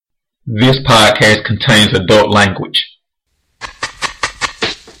This podcast contains adult language.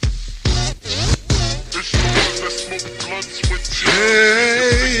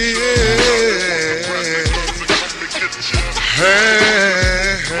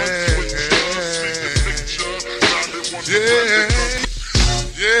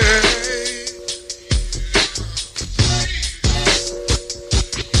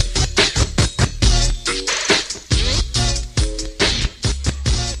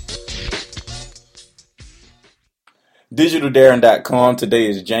 DigitalDarren.com. Today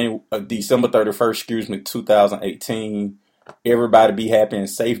is December 31st, 2018. Everybody be happy and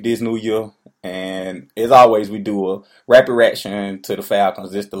safe this new year. And as always, we do a rapid reaction to the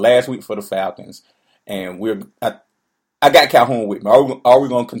Falcons. This is the last week for the Falcons. And I got Calhoun with me. Are we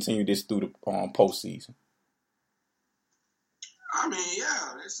going to continue this through the postseason? I mean,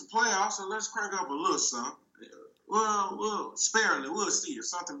 yeah, it's the playoffs, so let's crank up a little something. Well, sparingly, we'll see. If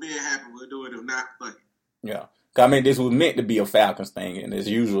something big happens, we'll do it. If not, fuck it. Yeah. I mean, this was meant to be a Falcons thing, and as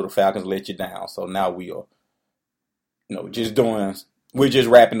usual, the Falcons let you down. So now we are, we're just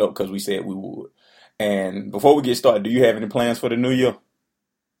wrapping up because we said we would. And before we get started, do you have any plans for the new year?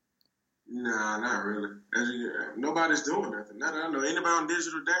 Nah, not really. Nobody's doing nothing. Not that I know. Anybody on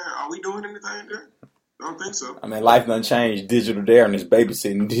Digital Darren? Are we doing anything there? I don't think so. I mean, life done changed. Digital Darren is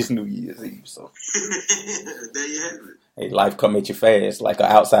babysitting this New Year's Eve. So there you have it. Hey, life come at you fast, like an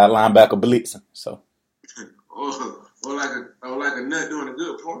outside linebacker blitzing. So. Or like a nut doing a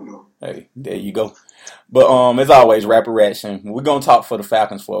good porno. Hey, there you go. But as always, rapid reaction. We're gonna talk for the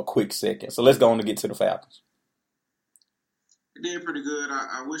Falcons for a quick second. So let's go on to get to the Falcons. They did pretty good.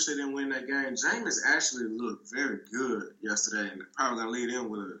 I wish they didn't win that game. Jameis actually looked very good yesterday, and probably gonna lead in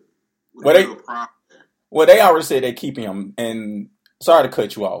with a little problem. Well, they already said they're keeping him. And sorry to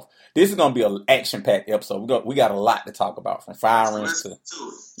cut you off. This is gonna be an action-packed episode. We got a lot to talk about, from firings to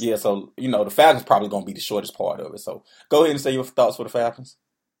yeah. So the Falcons probably gonna be the shortest part of it. So go ahead and say your thoughts for the Falcons.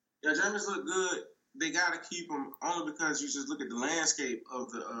 Yeah, Jameis look good. They gotta keep him only because you just look at the landscape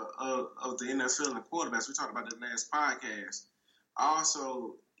of the NFL and the quarterbacks. We talked about that last podcast.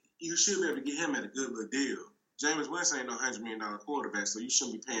 Also, you should be able to get him at a good little deal. Jameis Winston ain't no $100 million quarterback, so you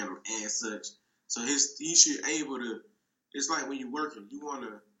shouldn't be paying him as such. So he should able to. It's like when you're working, you want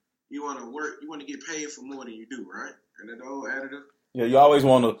to work, you want to get paid for more than you do, right? And that whole additive. Yeah, you always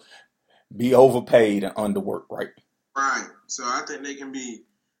want to be overpaid and underworked, right? Right. So I think they can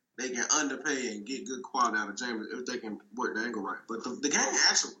underpay and get good quality out of Jameis if they can work the angle right. But the game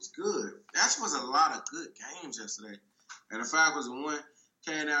actually was good. Actually was a lot of good games yesterday. And the Falcons won,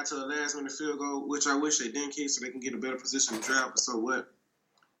 came out to a last minute field goal, which I wish they didn't kick so they can get a better position to draft. But so what?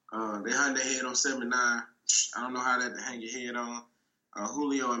 They hung their head on 79. I don't know how that to hang your head on.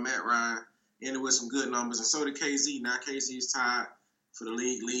 Julio and Matt Ryan ended with some good numbers, and so did KZ. Now KZ is tied for the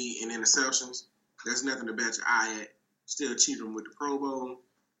league lead in interceptions. There's nothing to bet your eye at. Still cheating him with the Pro Bowl.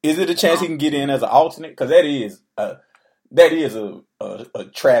 Is it a chance he can get in as an alternate? Because that is a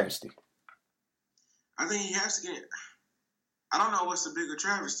travesty. I think he has to get. I don't know what's the bigger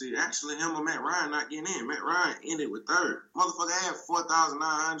travesty. Actually, him or Matt Ryan not getting in. Matt Ryan ended with third. Motherfucker had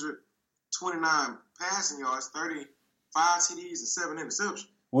 4,929 passing yards, 35 TDs, and 7 interceptions.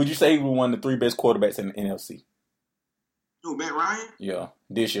 Would you say he was one of the 3 best quarterbacks in the NFC? Who, Matt Ryan? Yeah,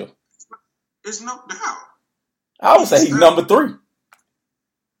 this year. It's no doubt. I would say he's number 3.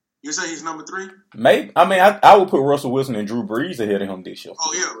 You say he's number 3? Maybe. I mean, I would put Russell Wilson and Drew Brees ahead of him this year.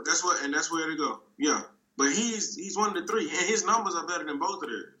 Oh yeah, that's where they go. Yeah, but he's one of the 3, and his numbers are better than both of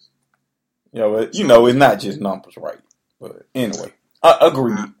theirs. Yeah, but it's not just numbers, right? But anyway,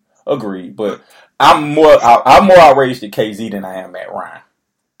 agreed. But I'm more outraged at KZ than I am at Ryan.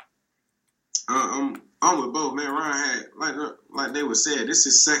 I'm with both. Man, Ryan had like they would say, this is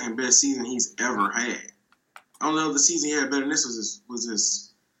his second best season he's ever had. Only other season he had better than this was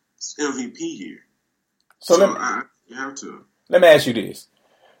his MVP here. So you have to. Let me ask you this.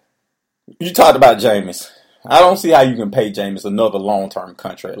 You talked about Jameis. I don't see how you can pay Jameis another long-term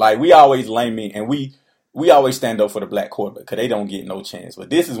contract. Like, we always lame me, and we always stand up for the black quarterback because they don't get no chance. But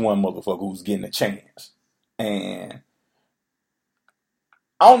this is one motherfucker who's getting a chance. And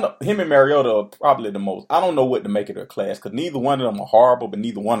I don't know. Him and Mariota are probably the most. I don't know what to make of their class because neither one of them are horrible, but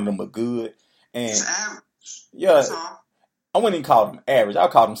neither one of them are good. And it's average. Yeah. I wouldn't even call them average. I'll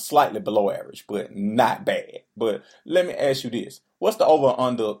call them slightly below average, but not bad. But let me ask you this. What's the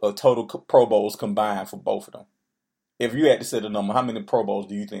over-under of total Pro Bowls combined for both of them? If you had to set a number, how many Pro Bowls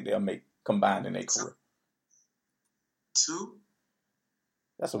do you think they'll make combined in their career? 2.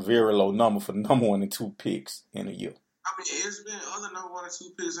 That's a very low number for number 1 and 2 picks in a year. I mean, it's been other number 1 and 2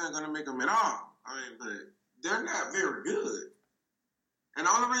 picks ain't going to make them at all. I mean, but they're not very good. And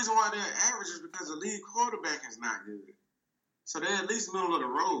the only reason why they're average is because the lead quarterback is not good. So they're at least middle of the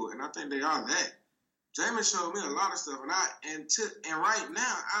road, and I think they are that. Jameis showed me a lot of stuff, and right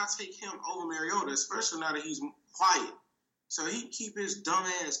now I'll take him over Mariota, especially now that he's quiet. So he keep his dumb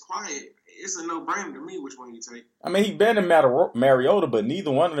ass quiet. It's a no-brainer to me which one you take. I mean, he better than Mariota, but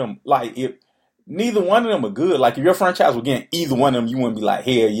neither one of them, like, if neither one of them are good. Like, if your franchise was getting either one of them, you wouldn't be like,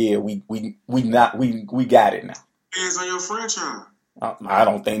 hell yeah, we got it now. Depends on your franchise. I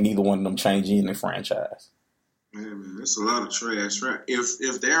don't think neither one of them change in the franchise. Man, that's a lot of trash. Right?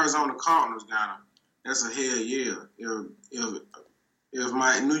 If the Arizona Cardinals got him, that's a hell yeah. If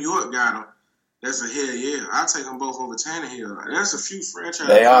my New York got him, that's a hell yeah. I take them both over Tannehill. That's a few franchises.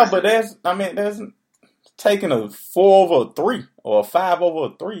 They are, but that's taking a 4 over a 3 or a 5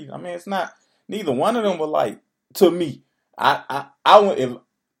 over a 3. I mean, it's not. Neither one of them were like, to me. I if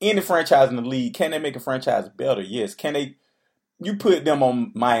any franchise in the league, can they make a franchise better? Yes. Can they? You put them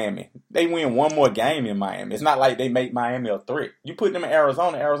on Miami. They win one more game in Miami. It's not like they make Miami a threat. You put them in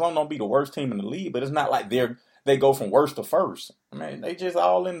Arizona. Arizona don't be the worst team in the league, but it's not like they go from worst to first. I mean, they just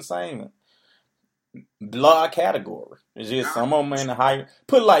all in the same blood category. It's just some of them in the higher.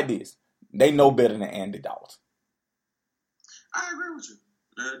 Put it like this. They know better than Andy Dalton. I agree with you.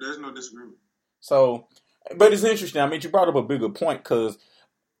 There's no disagreement. So, but it's interesting. I mean, you brought up a bigger point because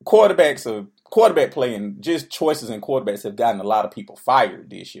quarterback play and just choices in quarterbacks have gotten a lot of people fired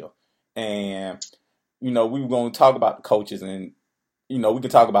this year. And, we were going to talk about the coaches and, we can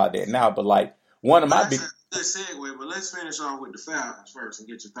talk about that now. But, like, one of my big... That's a good segue, but let's finish off with the Falcons first and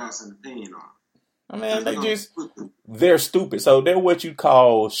get your thoughts and opinion on I it. mean, they're stupid. So they're what you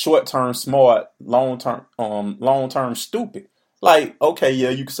call short-term smart, long-term stupid. Like, okay, yeah,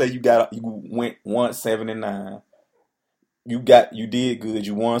 you can say you went 1-7-9. You did good.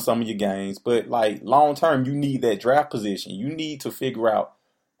 You won some of your games, but like long term, you need that draft position. You need to figure out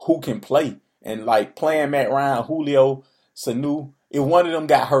who can play and like playing Matt Ryan, Julio, Sanu. If one of them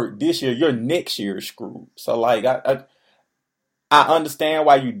got hurt this year, your next year is screwed. So like, I understand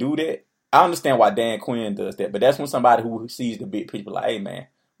why you do that. I understand why Dan Quinn does that, but that's when somebody who sees the big picture, like, hey man,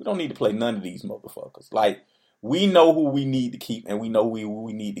 we don't need to play none of these motherfuckers. Like, we know who we need to keep and we know who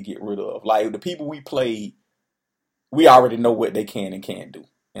we need to get rid of. Like the people we played. We already know what they can and can't do.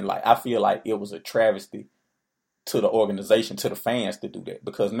 And, like, I feel like it was a travesty to the organization, to the fans to do that.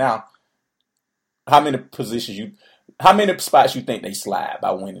 Because now, how many spots you think they slide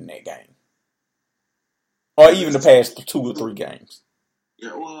by winning that game? Or even the past 2 or 3 games?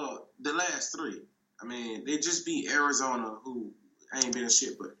 Yeah, well, the last 3. I mean, they just beat Arizona, who ain't been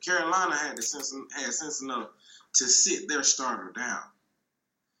shit. But Carolina had sense enough to sit their starter down.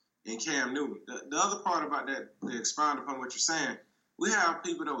 And Cam Newton. The other part about that, to expound upon what you're saying, we have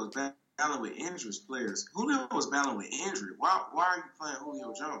people that was battling with injuries, players. Julio was battling with injury. Why are you playing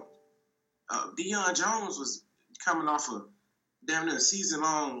Julio Jones? Deion Jones was coming off a damn near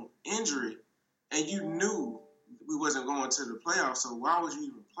season-long injury, and you knew we wasn't going to the playoffs, so why would you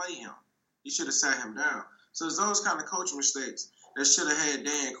even play him? You should have sat him down. So it's those kind of coaching mistakes that should have had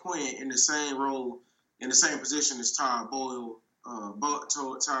Dan Quinn in the same role, in the same position as Todd Bowles,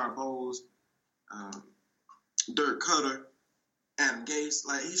 Dirk Cutter, Adam Gase.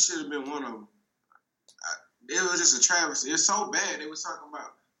 Like, he should have been one of them. It was just a travesty. It's so bad. They was talking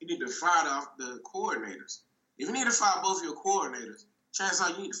about you need to fire off the coordinators. If you need to fire both your coordinators, chances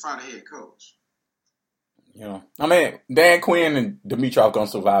are you need to fire the head coach. Yeah. I mean, Dan Quinn and Dimitroff going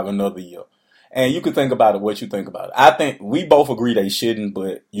to survive another year. And you can think about it what you think about it. I think we both agree they shouldn't,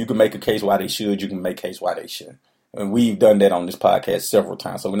 but you can make a case why they should. You can make a case why they shouldn't. And we've done that on this podcast several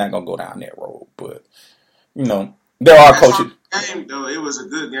times, so we're not going to go down that road. But, there are coaches. Game, though, it was a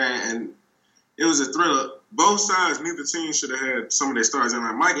good game, and it was a thriller. Both sides, neither team should have had some of their stars. And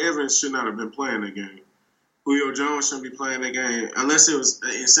like Mike Evans should not have been playing that game. Julio Jones shouldn't be playing that game unless it was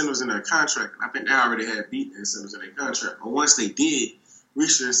incentives in their contract. I think they already had beat the incentives in their contract. But once they did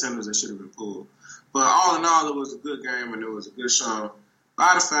reach the incentives, they should have been pulled. But all in all, it was a good game, and it was a good show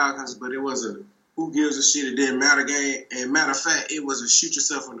by the Falcons, but it was a who gives a shit, it didn't matter game. And matter of fact, it was a shoot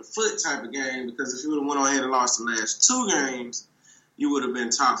yourself in the foot type of game because if you would have went on ahead and lost the last 2 games, you would have been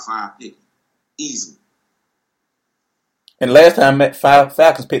top 5 pick. Easily. And last time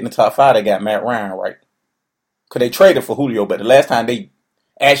Falcons picked in the top 5, they got Matt Ryan, right? Because they traded for Julio, but the last time they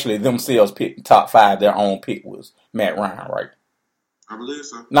actually themselves picked top 5, their own pick was Matt Ryan, right? I believe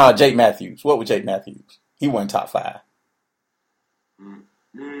so. No, Jake Matthews. What was Jake Matthews? He wasn't top 5.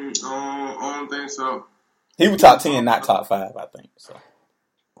 I don't think so. He was top 10, not top 5, I think. So,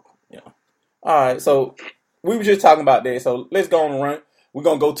 yeah. All right, so we were just talking about that. So let's go on and run. We're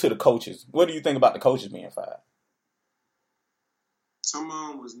going to go to the coaches. What do you think about the coaches being fired? Some of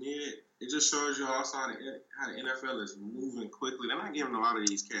them was needed. It just shows you also how the NFL is moving quickly. They're not giving a lot of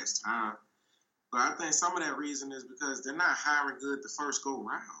these cats time. But I think some of that reason is because they're not hiring good the first go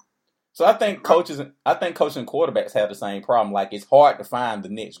round. So I think coaches and quarterbacks have the same problem. Like, it's hard to find the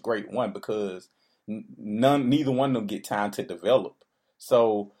next great one because neither one of them get time to develop.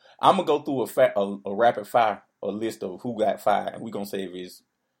 So I'm gonna go through a rapid fire, a list of who got fired, and we're gonna say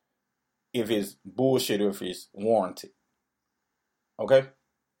if it's bullshit or if it's warranted. Okay,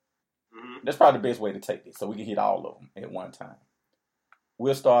 that's probably the best way to take this, so we can hit all of them at one time.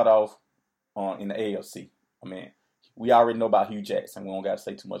 We'll start off in the AFC. I mean, we already know about Hugh Jackson. We don't got to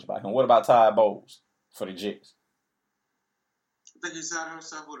say too much about him. What about Todd Bowles for the Jets? I think he set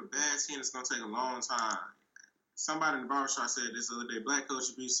himself with a bad team. It's going to take a long time. Somebody in the barbershop said this other day, black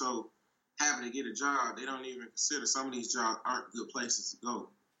coaches be so happy to get a job, they don't even consider some of these jobs aren't good places to go.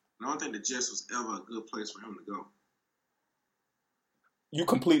 And I don't think the Jets was ever a good place for him to go. You're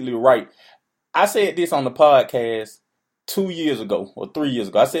completely right. I said this on the podcast 2 years ago or 3 years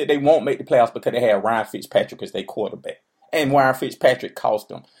ago. I said they won't make the playoffs because they had Ryan Fitzpatrick as their quarterback. And Ryan Fitzpatrick cost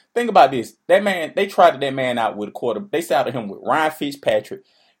them. Think about this. That man, they tried that man out with a quarterback. They started him with Ryan Fitzpatrick,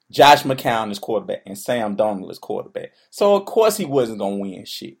 Josh McCown as quarterback, and Sam Darnold as quarterback. So, of course, he wasn't going to win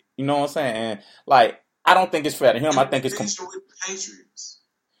shit. You know what I'm saying? And, like, I don't think it's fair to him. I think it's... with the Patriots.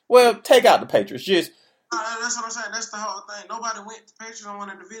 Well, take out the Patriots. Just... That's what I'm saying. That's the whole thing. Nobody went to Patriots and won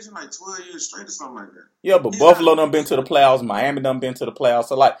a division like 12 years straight or something like that. Yeah, but Buffalo done been to the playoffs. Miami done been to the playoffs.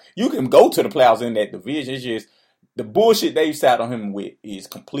 So, like, you can go to the playoffs in that division. It's just the bullshit they sat on him with is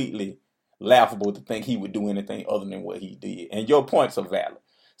completely laughable to think he would do anything other than what he did. And your points are valid.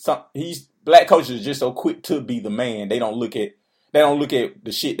 Black coaches are just so quick to be the man. They don't look at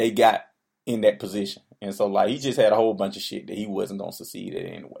the shit they got in that position. And so, like, he just had a whole bunch of shit that he wasn't going to succeed at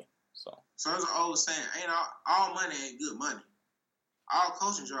anyway. So there's an old saying, all money ain't good money. All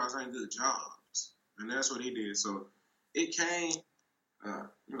coaching jobs ain't good jobs. And that's what he did. So it came,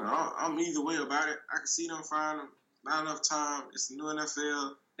 I'm either way about it. I can see them find him. Not enough time. It's the new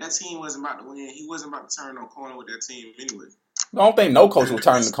NFL. That team wasn't about to win. He wasn't about to turn no corner with that team anyway. I don't think no coach will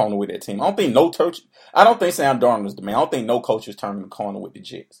turn the corner with that team. I don't think Sam Darnold is the man. I don't think no coach is turning the corner with the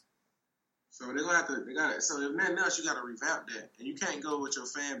Jets. So they're gonna have to. So if nothing else, you got to revamp that, and you can't go with your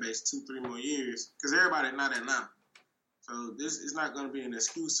fan base 2-3 more years because everybody's not at now. So this is not going to be an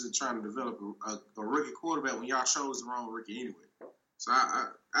excuse to trying to develop a rookie quarterback when y'all chose the wrong rookie anyway. So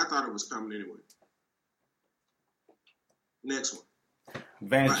I thought it was coming anyway. Next one,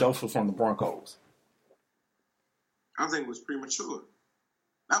 Vance Joseph from the Broncos. I think it was premature.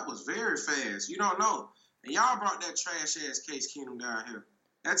 That was very fast. You don't know, and y'all brought that trash ass Case Keenum down here.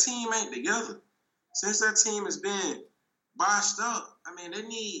 That team ain't together. Since that team has been botched up, I mean,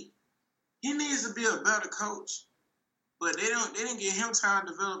 he needs to be a better coach. But they didn't get him time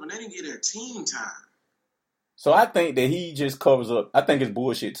to develop, and they didn't get their team time. So I think that he just covers up. I think it's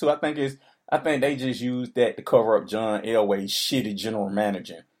bullshit too. I think they just used that to cover up John Elway's shitty general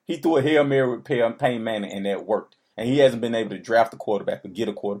manager. He threw a Hail Mary with Peyton Manning, and that worked. And he hasn't been able to draft a quarterback or get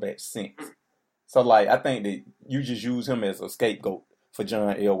a quarterback since. So, like, I think that you just use him as a scapegoat for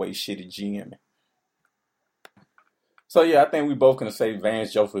John Elway's shitty GM. So, yeah, I think we both gonna say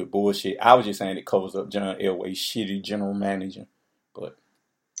Vance Joseph is bullshit. I was just saying it covers up John Elway's shitty general manager. But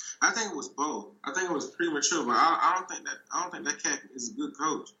I think it was both. I think it was premature, but I don't think that cat is a good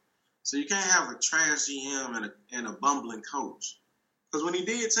coach. So you can't have a trash GM and a bumbling coach. Because when he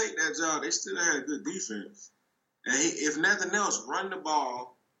did take that job, they still had a good defense. And if nothing else, run the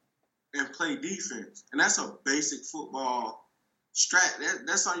ball and play defense. And that's a basic football strat.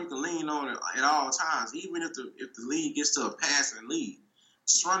 That's something you can lean on at all times, even if the league gets to a passing lead.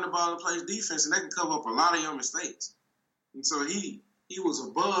 Just run the ball and play defense, and they can cover up a lot of your mistakes. And so he was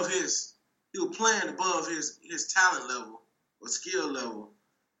playing above his talent level or skill level,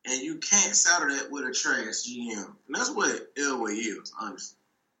 and you can't saddle that with a trash GM. And that's what Elway is, honestly.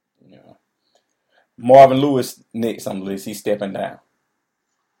 Yeah. Marvin Lewis next on the list. He's stepping down.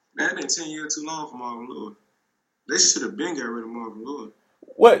 That's been 10 years too long for Marvin Lewis. They should have been got rid of Marvin Lewis.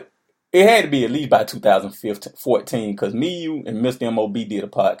 What? It had to be at least by 2014 because me, you, and Mr. MOB did a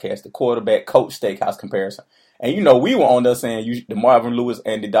podcast, the quarterback coach steakhouse comparison. And, we were on there saying the Marvin Lewis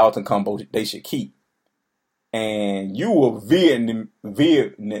and the Dalton combo they should keep. And you were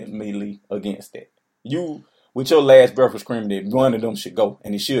vehemently against that. You, with your last breath, was screaming that one of them should go,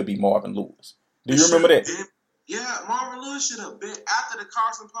 and it should be Marvin Lewis. Do you remember that? Yeah, Marvin Lewis should have been, after the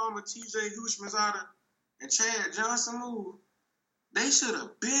Carson Palmer, TJ Hushmanzada, and Chad Johnson move, they should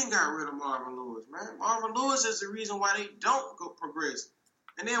have been got rid of Marvin Lewis, man. Marvin Lewis is the reason why they don't go progress.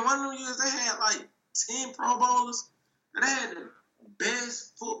 And then one of them years, they had like 10 Pro Bowlers, and they had the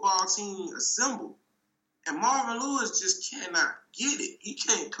best football team assembled. And Marvin Lewis just cannot get it. He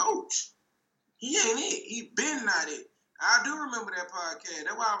can't coach. He ain't it. He been not it. I do remember that podcast.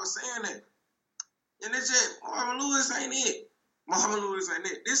 That's why I was saying that. And it's just, Marvin Lewis ain't it. Marvin Lewis ain't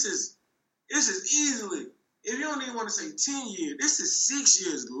it. This is easily, if you don't even want to say 10 years, this is 6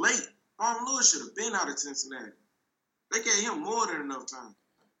 years late. Marvin Lewis should have been out of Cincinnati. They gave him more than enough time.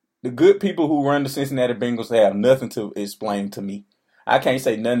 The good people who run the Cincinnati Bengals have nothing to explain to me. I can't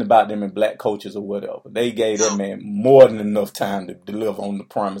say nothing about them and black coaches or whatever. They gave that man more than enough time to deliver on the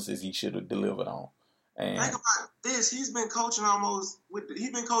promises he should have delivered on. And think about this. He's been coaching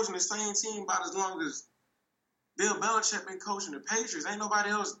he's been coaching the same team about as long as Bill Belichick been coaching the Patriots. Ain't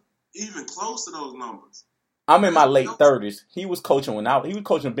nobody else even close to those numbers. I'm in my late 30s. He was coaching the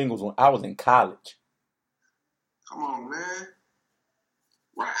Bengals when I was in college. Come on, man.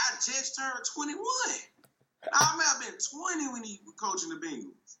 Right, I just turned 21. I may have been 20 when he was coaching the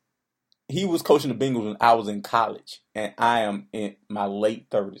Bengals. He was coaching the Bengals when I was in college, and I am in my late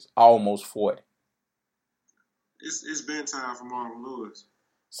 30s, almost 40. It's been time for Marvin Lewis.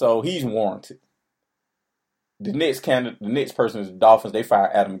 So he's warranted. The next person is the Dolphins. They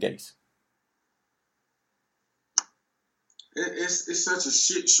fired Adam Gase. It's such a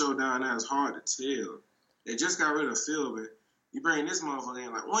shit show down there. It's hard to tell. They just got rid of Philbin. You bring this motherfucker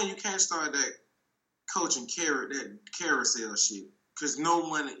in. Like, one, you can't start that coaching that carousel shit. Because no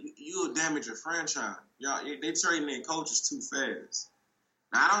one, you'll damage your franchise. Y'all, they trading their coaches too fast.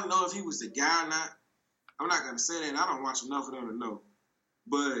 Now, I don't know if he was the guy or not. I'm not going to say that. I don't watch enough of them to know.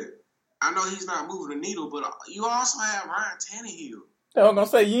 But I know he's not moving the needle. But you also have Ryan Tannehill. I was going to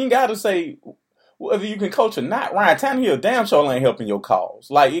say, you ain't got to say whether you can coach or not. Ryan Tannehill damn sure ain't helping your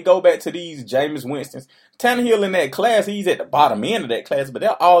cause. Like, you go back to these Jameis Winstons. Tannehill in that class, he's at the bottom end of that class. But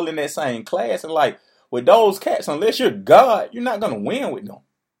they're all in that same class. And like, with those cats, unless you're God, you're not going to win with them.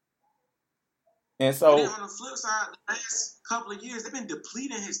 And so, and on the flip side, the last couple of years, they've been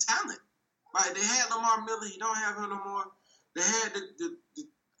depleting his talent. Like, they had Lamar Miller, you don't have him no more. They had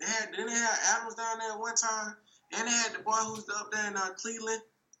then they had Adams down there at one time, and they had the boy who's up there in Cleveland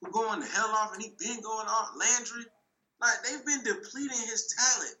who going the hell off, and he been going off. Landry, like, they've been depleting his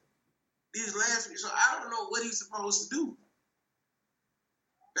talent these last years. So I don't know what he's supposed to do.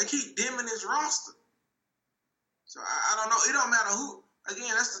 They keep dimming his roster. So I don't know. It don't matter who.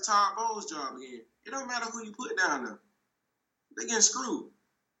 Again, that's the Todd Bowles job again. It don't matter who you put down there. They getting screwed.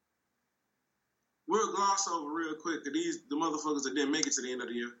 We'll gloss over real quick to the motherfuckers that didn't make it to the end of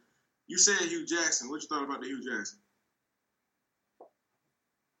the year. You said Hugh Jackson. What you thought about the Hugh Jackson?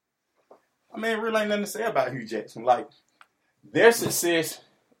 I mean, really ain't nothing to say about Hugh Jackson. Like, their success.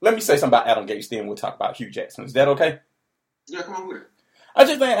 Let me say something about Adam Gase, then we'll talk about Hugh Jackson. Is that okay? Yeah, come on with it. I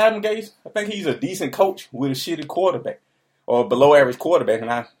just think Adam Gase, I think he's a decent coach with a shitty quarterback. Or below average quarterback,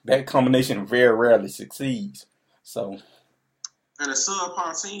 and that combination very rarely succeeds. So, and a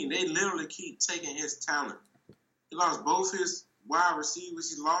subpar team, they literally keep taking his talent. He lost both his wide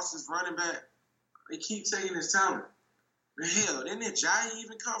receivers. He lost his running back. They keep taking his talent. Hell, didn't that Jai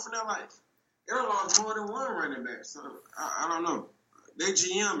even come from there? Like, they done lost more than one running back. So, I don't know. Their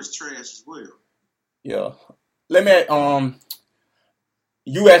GM is trash as well. Yeah. Let me,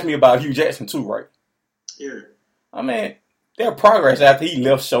 you asked me about Hugh Jackson too, right? Yeah. I mean, their progress after he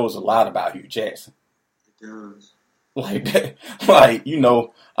left shows a lot about Hugh Jackson. It does. Like that, like, you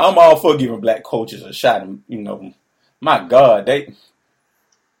know, I'm all for giving black coaches a shot. And, you know, my God, I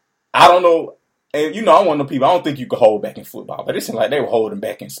don't know. And, you know, I'm one of the people, I don't think you can hold back in football. But it seemed like they were holding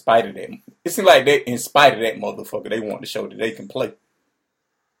back in spite of that. It seemed like in spite of that motherfucker, they wanted to show that they can play.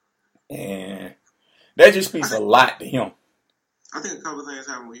 And that just speaks a lot to him. I think a couple of things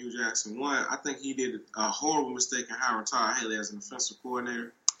happened with Hugh Jackson. One, I think he did a horrible mistake in hiring Todd Haley as an offensive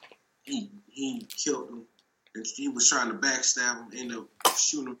coordinator. He killed him. And he was trying to backstab him, ended up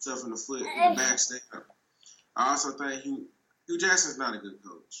shooting himself in the foot with the backstab. I also think Hugh Jackson's not a good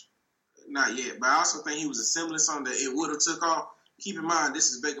coach. Not yet. But I also think he was assembling something that it would have took off. Keep in mind,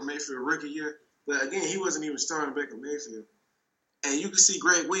 this is Baker Mayfield rookie year. But again, he wasn't even starting Baker Mayfield. And you can see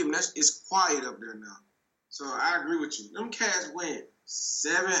Greg Williams, it's quiet up there now. So I agree with you. Them cats went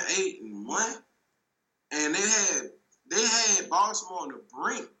 7-8-1, and they had Baltimore on the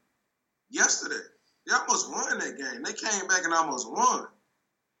brink yesterday. They almost won that game. They came back and almost won.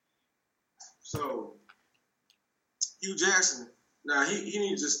 So Hugh Jackson, he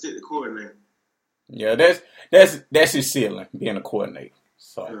needs to stick to coordinator. Yeah, that's his ceiling, being a coordinator.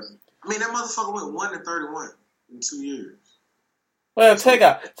 So I mean, that motherfucker went 1-31 in 2 years. Well, take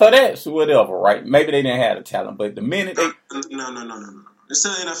out. So that's whatever, right? Maybe they didn't have the talent, but the minute they... No. It's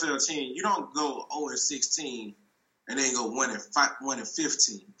still an NFL team. You don't go 0-16 and then go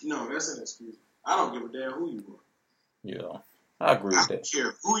 1-15. No, that's an excuse. I don't give a damn who you are. Yeah, I agree with that. I don't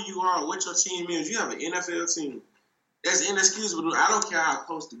care who you are, what your team is. You have an NFL team. That's inexcusable. I don't care how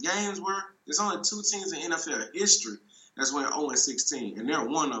close the games were. There's only 2 teams in NFL history that's went 0-16, and they're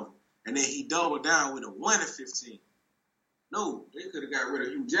one of them. And then he doubled down with a 1-15. No, they could have got rid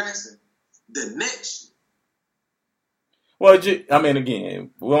of Hugh Jackson the next year. Well, I mean, again,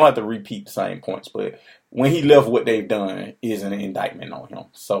 we don't have to repeat the same points, but when he left, what they've done is an indictment on him.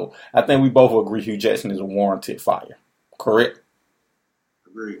 So I think we both agree Hugh Jackson is a warranted fire. Correct?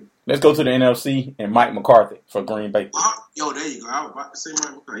 Agreed. Let's go to the NFC and Mike McCarthy for Green Bay. Yo, there you go. I was about to say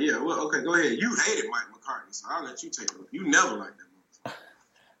Mike McCarthy. Yeah, well, okay, go ahead. You hated Mike McCarthy, so I'll let you take it. You never liked that movie.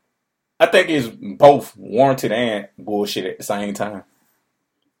 I think it's both warranted and bullshit at the same time.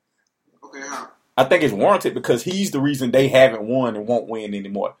 Okay, how? I think it's warranted because he's the reason they haven't won and won't win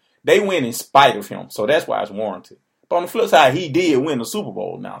anymore. They win in spite of him, so that's why it's warranted. But on the flip side, he did win the Super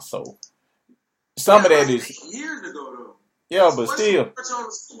Bowl now, so some of that is years ago though. Yeah, but What's still, the on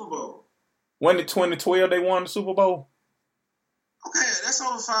the Super Bowl? When in 2012 they won the Super Bowl? Okay, that's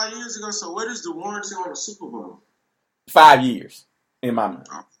over 5 years ago. So what is the warranty on the Super Bowl? 5 years, in my mind.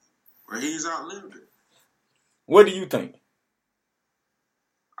 Oh, well, he's outlived it. What do you think?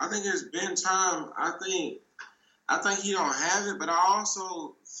 I think it's been time. I think he don't have it, but I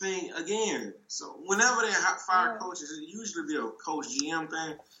also think again. So whenever they fire coaches, it usually be a coach GM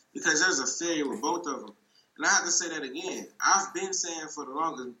thing because there's a failure with both of them. And I have to say that again. I've been saying for the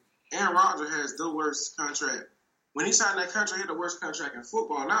longest, Aaron Rodgers has the worst contract. When he signed that contract, he had the worst contract in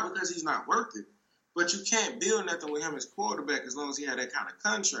football, not because he's not worth it, but you can't build nothing with him as quarterback as long as he had that kind of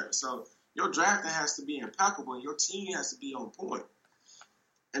contract. So your drafting has to be impeccable and your team has to be on point.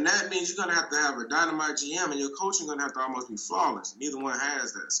 And that means you're going to have a dynamite GM and your coaching going to have to almost be flawless. Neither one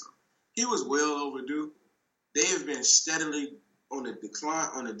has that. So he was well overdue. They've been steadily on the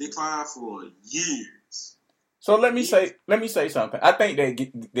decline for years. So let me say something. I think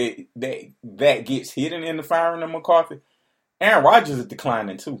that gets hidden in the firing of McCarthy. Aaron Rodgers is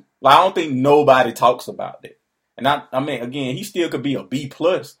declining too. Like, I don't think nobody talks about that. And I mean, again, he still could be a B+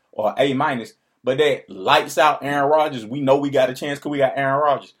 or A-, but that lights out Aaron Rodgers. We know we got a chance because we got Aaron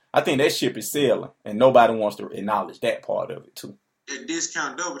Rodgers. I think that ship is sailing, and nobody wants to acknowledge that part of it too. That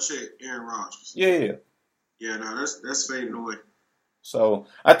discount double check Aaron Rodgers. Yeah. Yeah, no, that's fading away. So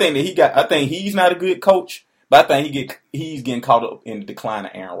I think he's not a good coach. But I think he's getting caught up in the decline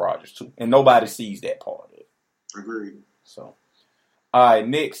of Aaron Rodgers too, and nobody sees that part of it. Agreed. So, all right,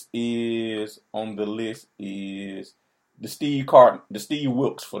 next is on the list is the Steve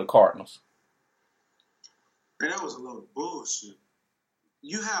Wilkes for the Cardinals. Man, that was a load of bullshit.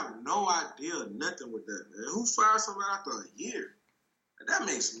 You have no idea nothing with that, man. Who fired somebody after a year? That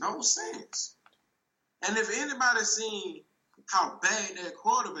makes no sense. And if anybody's seen how bad that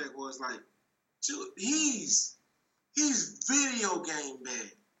quarterback was, like, dude, he's video game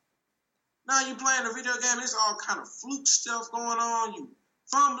bad. Now you playing a video game, it's all kind of fluke stuff going on. You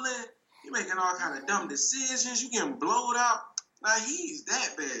fumbling, you making all kind of dumb decisions. You getting blowed out. Now he's that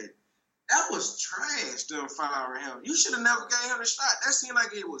bad. That was trash. Them firing him. You should have never gave him a shot. That seemed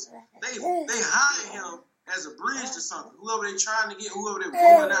like it was. They hired him as a bridge to something. Whoever they trying to get, whoever they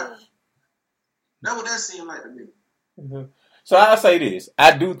going out. That's what that seemed like to me. Mm-hmm. So I'll say this.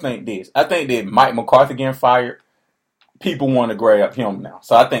 I do think this. I think that Mike McCarthy getting fired, people want to grab him now.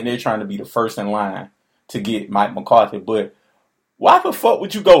 So I think they're trying to be the first in line to get Mike McCarthy. But why the fuck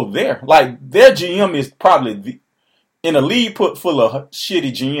would you go there? Like, their GM is probably, in a league put full of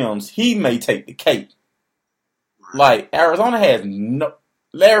shitty GMs, he may take the cake. Like, Arizona has no...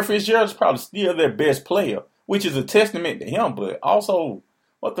 Larry Fitzgerald is probably still their best player, which is a testament to him, but also...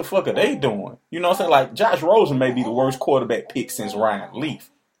 What the fuck are they doing? You know what I'm saying? Like, Josh Rosen may be the worst quarterback pick since Ryan Leaf.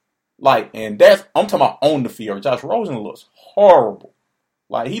 Like, and I'm talking about on the field. Josh Rosen looks horrible.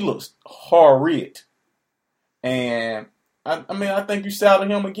 Like, he looks horrid. And, I mean, I think you saddle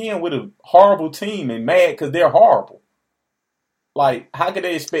him again with a horrible team and mad because they're horrible. Like, how could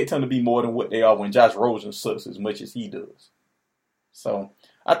they expect him to be more than what they are when Josh Rosen sucks as much as he does? So,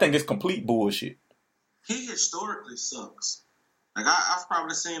 I think it's complete bullshit. He historically sucks. Like, I've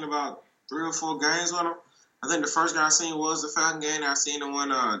probably seen about 3 or 4 games with him. I think the first guy I seen was the Falcon game. I seen the one,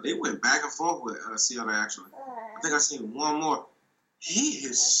 they went back and forth with Seattle, actually. I think I seen one more. He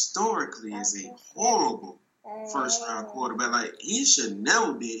historically is a horrible first-round quarterback. Like, he should have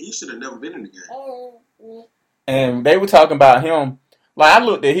never been in the game. And they were talking about him. Like, I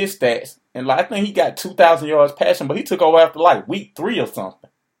looked at his stats, and like, I think he got 2,000 yards passing, but he took over after like week 3 or something.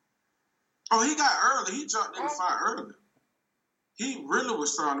 Oh, he got early. He jumped in the fight early. He really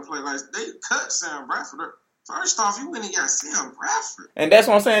was starting to play like they cut Sam Bradford. First off, you went and got Sam Bradford. And that's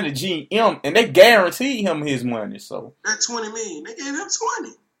what I'm saying, the GM, and they guaranteed him his money, so. That $20 million, they gave him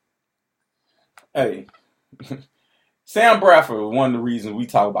 20. Hey, Sam Bradford was one of the reasons we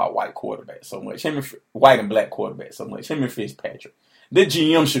talk about white quarterbacks so much. White and black quarterbacks so much. Him and Fitzpatrick. The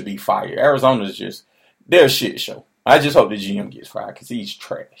GM should be fired. Arizona's just, they're a shit show. I just hope the GM gets fired because he's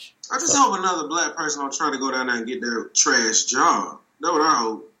trash. I just hope another black person don't try to go down there and get their trash job. That's what I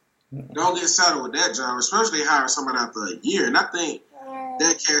hope. Don't get saddled with that job, especially hire somebody after a year. And I think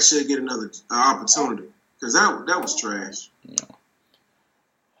that cat should get another opportunity because that was trash. Yeah.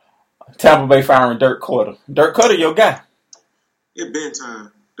 Tampa Bay firing Dirk Cutter. Dirk Cutter, your guy. It been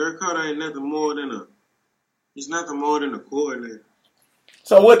time. Dirk Cutter ain't nothing more than he's nothing more than a coordinator.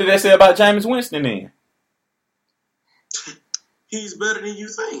 So what did they say about Jameis Winston then? He's better than you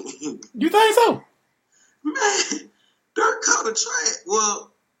think. You think so? Man, Dirk Cutter trash. Well,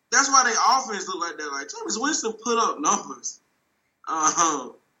 that's why their offense look like that. Like, Jameis Winston put up numbers.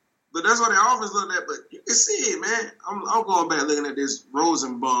 But that's why their offense look like that. But you can see it, man. I'm going back looking at this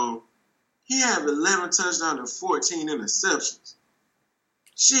Rosenbaum. He had 11 touchdowns and 14 interceptions.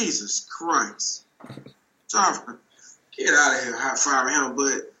 Jesus Christ. Get out of here, high five him.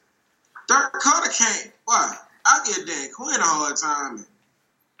 But Dirk Cutter can't. Why? I give Dan Quinn a hard time. And,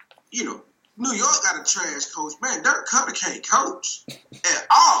 New York got a trash coach. Man, Dirk Cutter can't coach at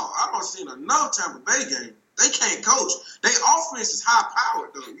all. I don't seen enough Tampa Bay game. They can't coach. Their offense is high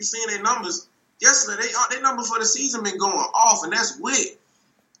powered though. You seen their numbers yesterday? Their numbers for the season been going off, and that's with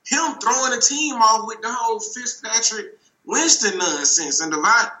him throwing the team off with the whole Fitzpatrick Winston nonsense. And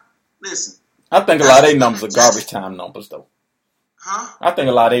listen, I think a lot of their numbers are garbage time numbers though. Huh? I think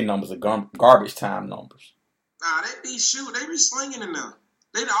a lot of their numbers are garbage time numbers. Nah, they be slinging in there.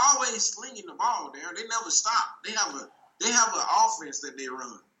 They always slinging the ball there. They never stop. They have an offense that they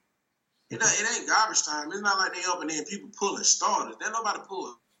run. It ain't garbage time. It's not like they up and then people pulling starters. There's nobody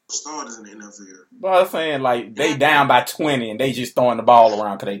pulling starters in the NFL. But I'm saying like they down by 20 and they just throwing the ball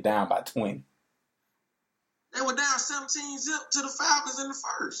around because they down by 20. They were down 17-0 to the Falcons in the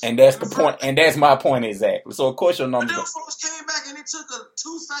first. And that's the point. And that's my point exactly. So of course your numbers. But them folks came back and it took a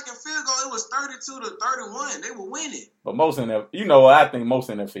 2-second field goal. It was 32-31. They were winning. But I think most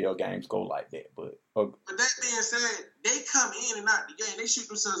NFL games go like that. But that being said, they come in and out the game. They shoot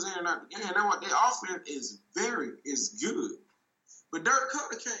themselves in and out the game. That's what their offense is good. But Dirk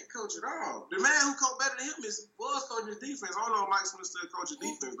Cutter can't coach at all. The man who coached better than him was coaching defense. I don't know if Mike Smith still coaching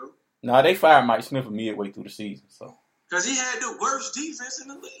defense though. No, they fired Mike Smith midway through the season. So because he had the worst defense in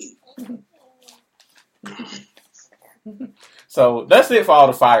the league. So that's it for all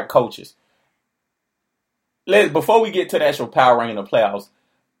the fired coaches. Before we get to the actual power ranking of playoffs,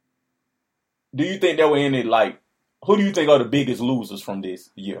 do you think there were any who do you think are the biggest losers from this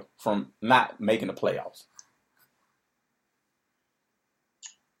year from not making the playoffs?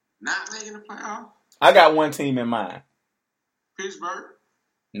 Not making the playoffs? I got one team in mind. Pittsburgh?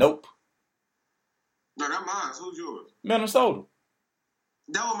 Nope. No, that's mine. Who's yours? Minnesota.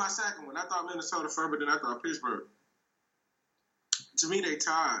 That was my second one. I thought Minnesota first, but then I thought Pittsburgh. To me, they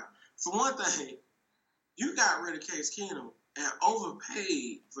tied. For one thing, you got rid of Case Keenum and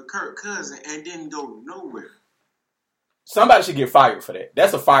overpaid for Kirk Cousins and didn't go nowhere. Somebody should get fired for that.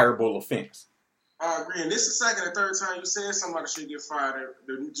 That's a fireable offense. I agree. And this is the second and third time you said somebody should get fired.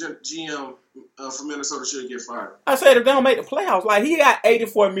 The GM for Minnesota should get fired. I said if they don't make the playoffs, he got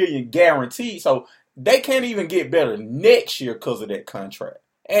 $84 million guaranteed, so they can't even get better next year because of that contract.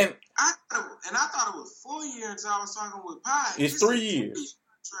 And I thought it was 4 years until I was talking with Pie. It's 3 years.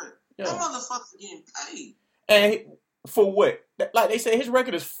 Yeah. That motherfucker getting paid. And for what? Like they said, his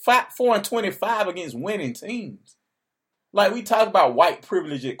record is 4-25 against winning teams. Like we talk about white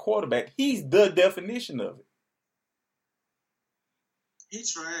privilege at quarterback, he's the definition of it. He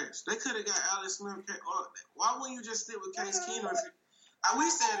trash. They could have got Alex Smith. Why wouldn't you just stick with Case Keenum? We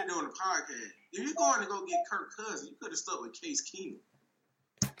said it on the podcast. If you're going to go get Kirk Cousins, you could have stuck with Case Keenum.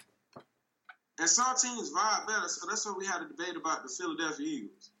 And some teams vibe better, so that's what we had a debate about the Philadelphia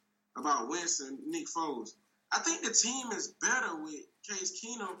Eagles, about Winston, Nick Foles. I think the team is better with Case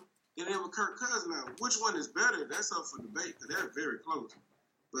Keenum than ever Kirk Cousins. Now, which one is better? That's up for debate because they're very close.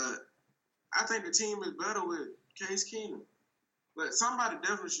 But I think the team is better with Case Keenum. But somebody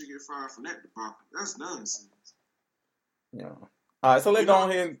definitely should get fired from that debacle. That's nonsense. Yeah. All right, so let's go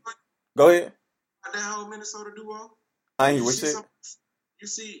ahead. Go ahead. That whole Minnesota duo. I ain't with it. You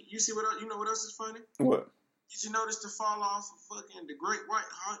see what you know? What else is funny? What? Did you notice the fall off of fucking the Great White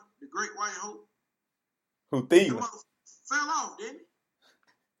Hope? Who Thielen? Fell off, didn't he?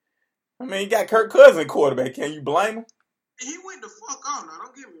 I mean, you got Kirk Cousins quarterback. Can you blame him? He went the fuck off. Now,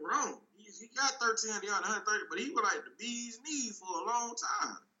 don't get me wrong. He got 1,300 yards, 130, but he was like the bee's knees for a long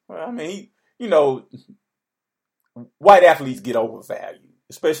time. Well, I mean, white athletes get overvalued,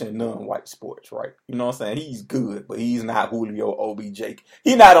 especially in non-white sports, right? You know what I'm saying? He's good, but he's not Julio, OBJ.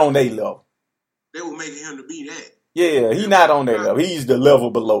 He's not on their level. They were making him to be that. Yeah, he's not on their level. He's the level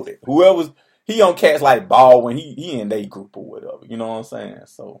below that. He on cats like Baldwin, he in their group or whatever. You know what I'm saying?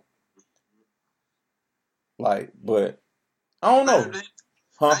 So, like, but I don't know.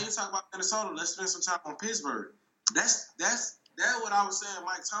 Now you talk about Minnesota. Let's spend some time on Pittsburgh. That's what I was saying.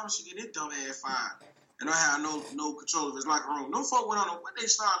 Mike Thomas should get his dumb ass fired. And I had no control of his locker room. No folk went on what they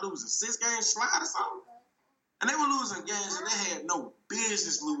started losing 6 games slide or something, and they were losing games that they had no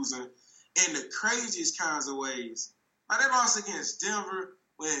business losing in the craziest kinds of ways. Like they lost against Denver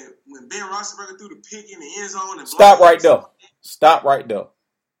when Ben Roethlisberger threw the pick in the end zone. And Stop right there.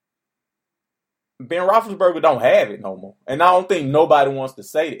 Ben Roethlisberger don't have it no more, and I don't think nobody wants to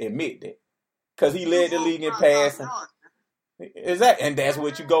admit that because he led the league in passing. Exactly, and that's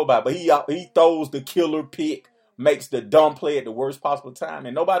what you go by. But he throws the killer pick, makes the dumb play at the worst possible time,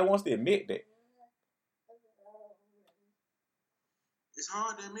 and nobody wants to admit that. It's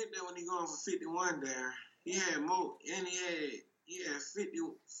hard to admit that when he going for 51 there. He had more, and he had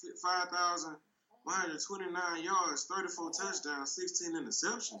 5,129 yards, 34 touchdowns, 16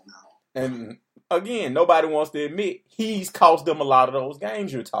 interceptions now. And again, nobody wants to admit he's cost them a lot of those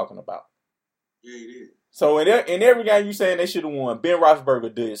games you're talking about. Yeah, he did. So in every game you saying they should have won, Ben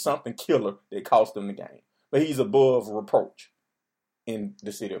Roethlisberger did something killer that cost them the game. But he's above reproach in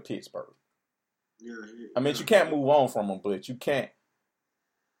the city of Pittsburgh. Yeah, I mean, you can't move on from him, but you can't.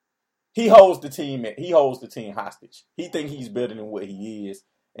 He holds the team hostage. He thinks he's better than what he is,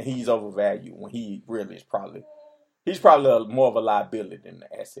 and he's overvalued when he really is he's probably more of a liability than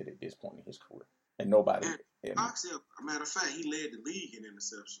an asset at this point in his career. And nobody. A matter of fact, he led the league in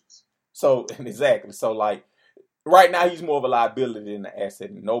interceptions. So, exactly. So, like, right now, he's more of a liability than an asset.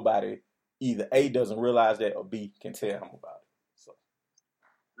 And nobody either A, doesn't realize that, or B, can tell him about it. So,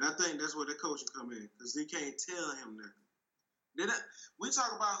 and I think that's where the coach will come in, because he can't tell him nothing. We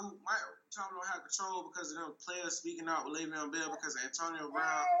talk about who Mike Tomlin don't have control because of them players speaking out with Le'Veon Bell, because of Antonio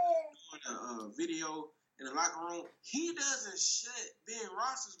Brown doing a video in the locker room. He doesn't shut Ben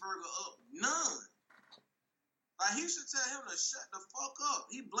Roethlisberger up none. Like, he should tell him to shut the fuck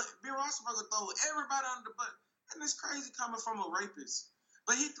up. Ben Roethlisberger throws everybody under the bus. And it's crazy coming from a rapist.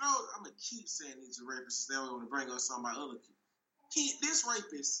 But he throws, I'm going to keep saying he's a rapist. They always want to bring up some of my other kids. This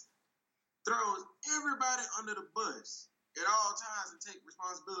rapist throws everybody under the bus at all times and take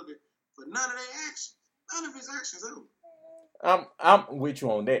responsibility for none of their actions. None of his actions ever. I'm with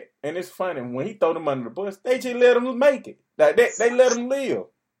you on that. And it's funny, when he throw them under the bus, they just let him make it. Like, they let him live.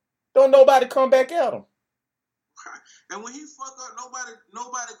 Don't nobody come back at him. And when he fuck up,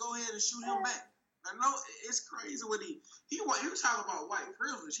 nobody go ahead and shoot him back. I know it's crazy what he was talking about white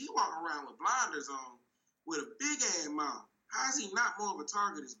privilege. He walking around with blinders on, with a big ass mouth. How is he not more of a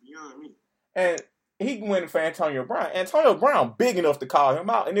target is beyond me. And he went for Antonio Brown. Antonio Brown big enough to call him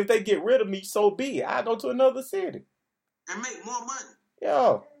out. And if they get rid of me, so be it. I go to another city and make more money.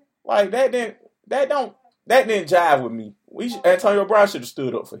 Yo, like that didn't jive with me. Antonio Brown should have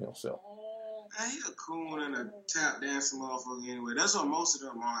stood up for himself. He a coon and a tap dancing motherfucker anyway. That's what most of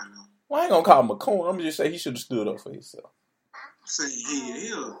them are now. Well, I ain't gonna call him a coon. I'm gonna just say he should have stood up for himself. Say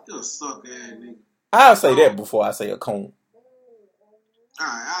he'll suck ass nigga. I'll say that before I say a coon.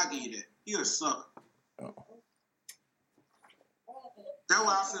 Alright, I'll give you that. He'll suck. Oh. That's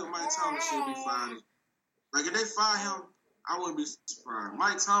why I feel Mike Tomlin should be fired. Like, if they fire him, I wouldn't be surprised.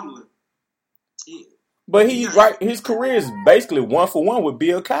 Mike Tomlin, but his career is basically 1-for-1 with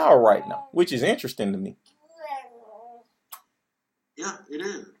Bill Cowher right now, which is interesting to me. Yeah, it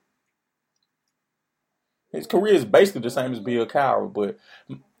is. His career is basically the same as Bill Cowher, but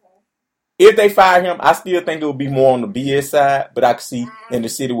if they fire him, I still think it would be more on the BS side, but I could see in the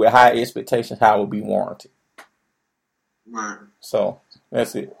city with high expectations how it would be warranted. Right. So,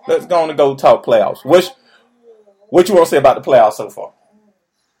 that's it. Let's go talk playoffs. What you want to say about the playoffs so far?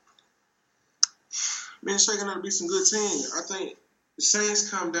 Man, it's shaking out to be some good teams. I think the Saints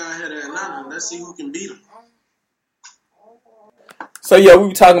come down here to Atlanta. Let's see who can beat them. So, yeah, we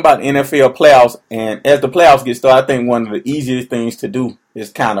were talking about NFL playoffs, and as the playoffs get started, I think one of the easiest things to do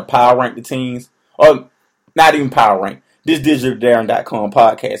is kind of power rank the teams. Or, not even power rank. This DigitalDarren.com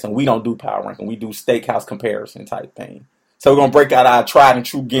podcast, and we don't do power ranking. We do steakhouse comparison type thing. So, we're going to break out our tried and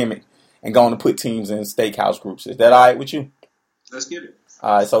true gimmick and going to put teams in steakhouse groups. Is that all right with you? Let's get it.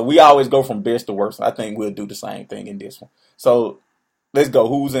 All right, so we always go from best to worst. I think we'll do the same thing in this one. So, let's go.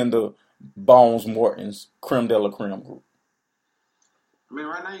 Who's in the Bones Morton's Creme de la Creme group? I mean,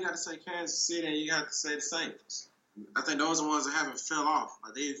 right now you got to say Kansas City and you got to say the Saints. I think those are the ones that haven't fell off.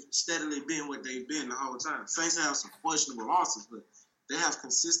 Like they've steadily been what they've been the whole time. Saints have some questionable losses, but they have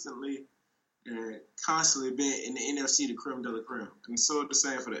consistently and constantly been in the NFC the creme de la creme. And so the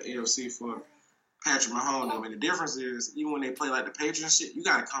same for the AFC for Patrick Mahomes. I mean, the difference is even when they play like the Patriots shit, you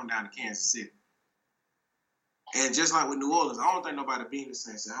got to come down to Kansas City. And just like with New Orleans, I don't think nobody beating the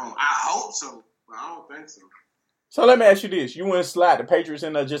Saints at home. I hope so, but I don't think so. So let me ask you this. You wouldn't slide the Patriots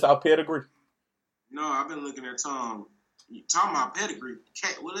in there just out pedigree? No, I've been looking at Tom. Talking about pedigree.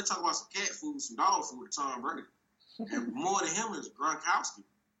 Well, let's talk about some cat food, some dog food with Tom Brady. And more than him is Gronkowski.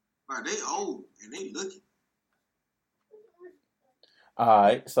 Like, they old and they looking. All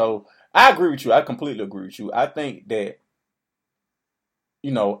right. So I agree with you. I completely agree with you. I think that,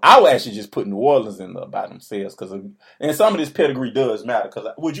 I would actually just put New Orleans in there by themselves and some of this pedigree does matter. Because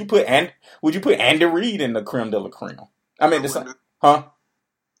would you put Andy Reid in the creme de la creme? I mean, huh?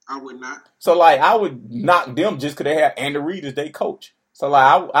 I would not. So I would knock them just because they have Andy Reid as their coach. So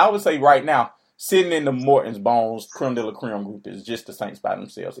I would say right now, sitting in the Morton's Bones creme de la creme group is just the Saints by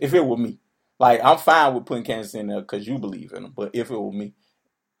themselves. If it were me, I'm fine with putting Kansas in there because you believe in them. But if it were me,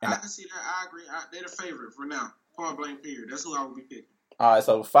 I can see that. I agree. They're the favorite for now. Point blank period. That's who I would be picking. All right,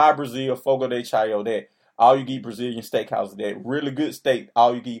 so Five Brazil, Fogo de Chao, that all you eat Brazilian steakhouse, that really good steak,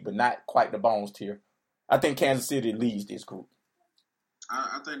 all you eat, but not quite the bones tier. I think Kansas City leads this group.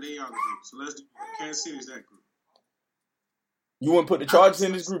 I think they are the group. So let's do Kansas City's that group. You wouldn't put the Chargers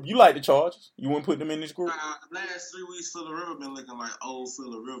in this group? You like the Chargers. You wouldn't put them in this group? The last 3 weeks, Phillip Rivers been looking like old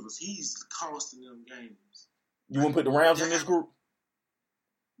Phillip Rivers. He's costing them games. You wouldn't put the Rams in this group?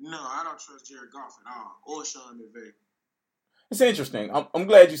 No, I don't trust Jared Goff at all. Or Sean McVay. It's interesting. I'm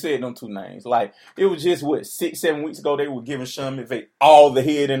glad you said them two names. It was just, 6-7 weeks ago, they were giving Sean McVay all the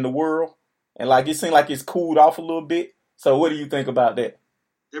head in the world. And, it seemed like it's cooled off a little bit. So what do you think about that?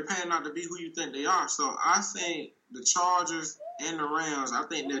 They're paying not to be who you think they are. So I think the Chargers and the Rams, I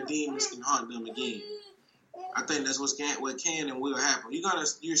think their demons can hunt them again. I think that's what can and will happen.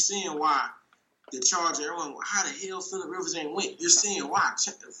 You're seeing why the Chargers, everyone, how the hell Phillip Rivers ain't win? You're seeing why.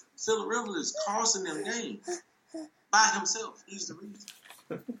 Phillip Rivers is costing them games by himself. He's the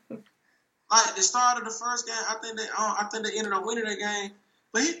reason. The start of the first game, I think they ended up winning that game,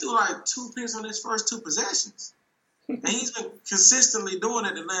 but he threw 2 picks on his first 2 possessions. And he's been consistently doing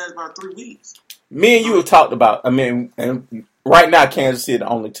it the last about 3 weeks. Me and you have talked about, and right now Kansas City the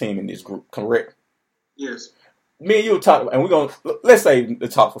only team in this group, correct? Yes. Me and you have talked about, and let's say the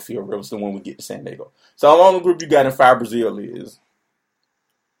talk for Phil Rivers the when we get to San Diego. So on the group you got in Five Brazil is,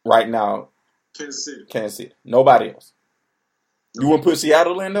 right now, Kansas City. Kansas City. Nobody else. You wouldn't put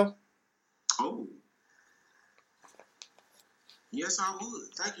Seattle in though? Oh. Yes, I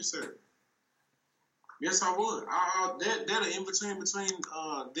would. Thank you, sir. Yes, I would. They're the in-between between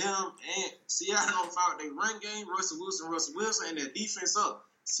them and Seattle on fire. They run game, Russell Wilson, and their defense up.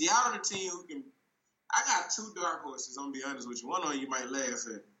 Seattle, the team who can. I got 2 dark horses, I'm going to be honest with you. One of them you might laugh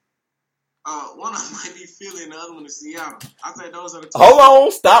at. One of them might be Philly and the other one is Seattle. I think those are the 2. Hold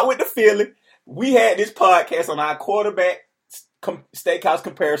on. Stop with the Philly. We had this podcast on our quarterback steakhouse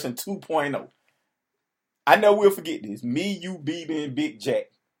comparison 2.0. I know we'll forget this. Me, you, BB, and Big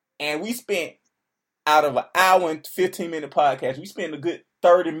Jack. And we spent, out of an hour and 15-minute podcast, we spent a good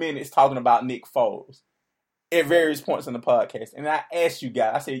 30 minutes talking about Nick Foles at various points in the podcast. And I asked you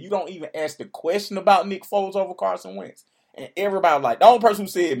guys, I said, you don't even ask the question about Nick Foles over Carson Wentz. And everybody the only person who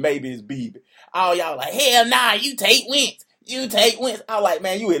said maybe is BB. All y'all hell nah, you take Wentz. You take Wentz. I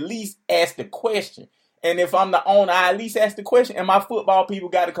man, you at least ask the question. And if I'm the owner, I at least ask the question. And my football people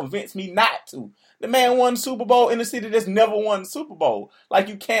got to convince me not to. The man won the Super Bowl in a city that's never won the Super Bowl.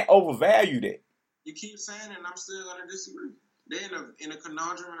 You can't overvalue that. You keep saying it, and I'm still going to disagree. They're in a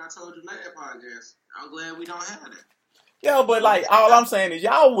conundrum, and I told you last podcast. I'm glad we don't have that. Yeah, but all I'm saying is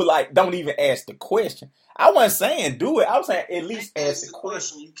y'all would don't even ask the question. I wasn't saying do it. I was saying at least ask the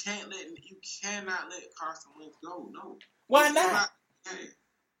question. You cannot let Carson Wentz go. No. Why not?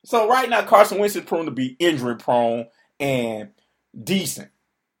 So right now Carson Wentz is prone to be injury prone and decent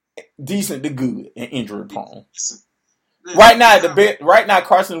to good and injury prone. Right now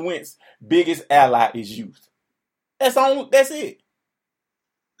Carson Wentz's biggest ally is youth. That's it.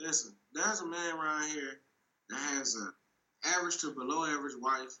 Listen, there's a man around here that has an average to below average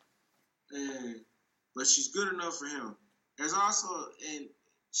wife, but she's good enough for him. There's also, and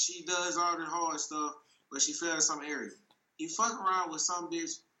she does all the hard stuff, but she fails in some area. He fuck around with some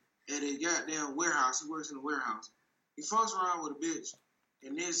bitch at a goddamn warehouse. He works in a warehouse. He fucks around with a bitch,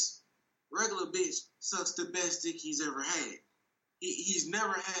 and this regular bitch sucks the best dick he's ever had. He's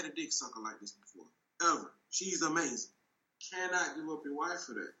never had a dick sucker like this before, ever. She's amazing. cannot give up your wife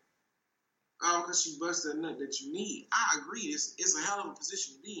for that. Oh, because she busted a nut that you need. I agree. It's a hell of a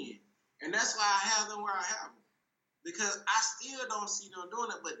position to be in. And that's why I have them where I have them. Because I still don't see them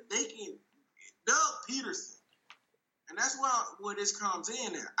doing it, but they can. Doug Peterson. And that's where this comes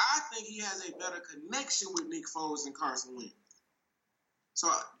in at. I think he has a better connection with Nick Foles than Carson Wentz. So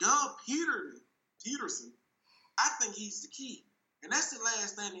Doug Peterson, I think he's the key. And that's the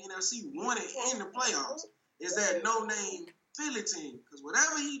last thing the NFC wanted in the playoffs is that no-name Philly team. Because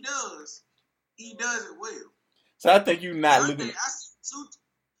whatever he does it well. So I think you're not looking.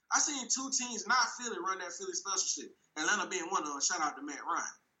 I seen two teams not Philly run that Philly special shit. Atlanta being one of them. Shout out to Matt Ryan.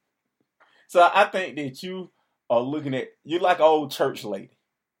 So I think that you are looking at, you're like an old church lady.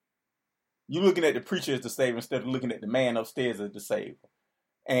 You're looking at the preacher as the savior instead of looking at the man upstairs as the savior.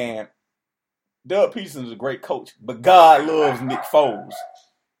 And Doug Peterson is a great coach, but God loves Nick Foles.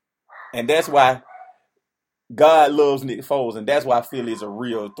 And that's why God loves Nick Foles, and that's why Philly is a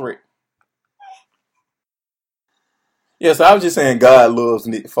real threat. Yeah, so I was just saying God loves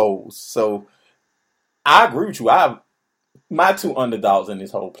Nick Foles. So I agree with you. My two underdogs in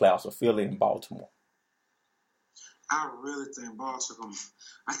this whole playoffs are Philly and Baltimore. I really think Baltimore.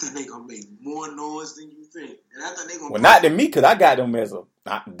 I think they're gonna make more noise than you think, and I think they're gonna. Well, not than me, because I got them as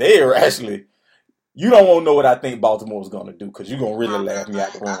they're actually. You don't want to know what I think Baltimore is gonna do, because you're gonna really laugh me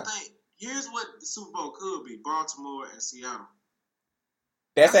out the room. I think here's what the Super Bowl could be: Baltimore and Seattle.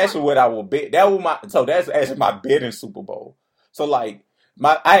 That's actually what I will bet. That's actually my bet in Super Bowl. So like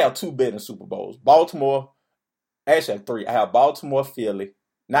I have two bet in Super Bowls. Baltimore. Actually, I have three. I have Baltimore, Philly.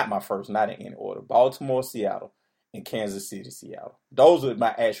 Not my first, not in any order. Baltimore, Seattle, and Kansas City, Seattle. Those are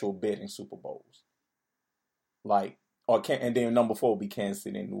my actual betting Super Bowls. And then number 4 will be Kansas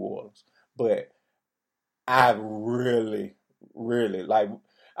City and New Orleans. But I really, really I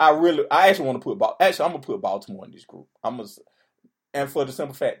actually want to put. Actually, I'm gonna put Baltimore in this group. And for the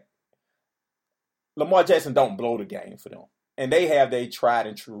simple fact, Lamar Jackson don't blow the game for them, and they have their tried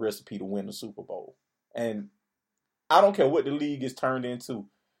and true recipe to win the Super Bowl. And I don't care what the league is turned into.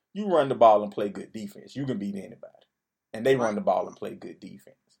 You run the ball and play good defense, you can beat anybody. And they run the ball and play good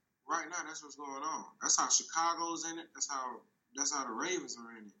defense. Right now, that's what's going on. That's how Chicago's in it. That's how the Ravens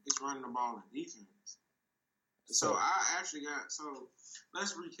are in it. It's running the ball and defense. So I actually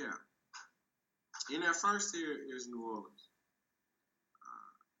let's recap. In that first tier is New Orleans.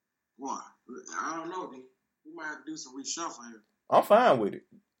 Why? I don't know, D. We might have to do some reshuffling here. I'm fine with it.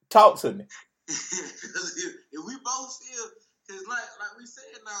 Talk to me. If we both feel, because like we said,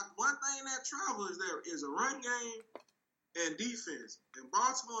 now one thing that travels there is a run game and defense, and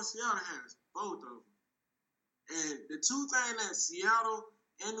Baltimore and Seattle has both of them. And the two things that Seattle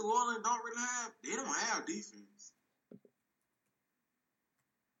and New Orleans don't really have, they don't have defense.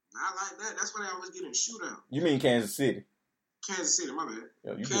 Not like that. That's why they always get in shootout. You mean Kansas City? Kansas City, my bad.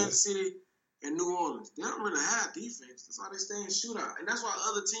 Yeah, Kansas City and New Orleans, they don't really have defense. That's why they stay in shootout. And that's why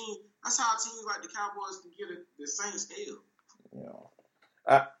that's how teams like the Cowboys can get the same scale.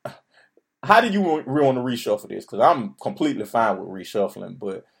 Yeah. How do you want to reshuffle this? Because I'm completely fine with reshuffling,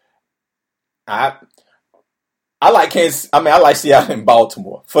 but I like Kansas. I like Seattle and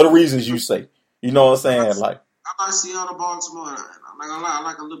Baltimore for the reasons you say. You know what I'm saying? I like Seattle, Baltimore. I'm not gonna lie, I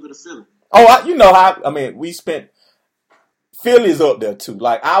like a little bit of Philly. Oh, you know how? We spent Philly's up there too.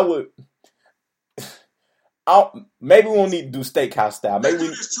 Maybe we won't need to do steakhouse style. Maybe Let's do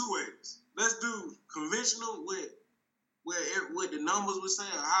this two ways. Let's do conventional with the numbers would say,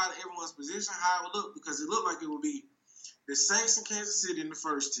 or how everyone's position, how it would look, because it looked like it would be the Saints and Kansas City in the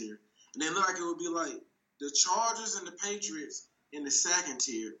first tier, and then it looked like it would be like the Chargers and the Patriots in the second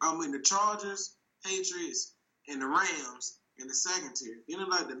tier. The Chargers, Patriots, and the Rams in the second tier. Then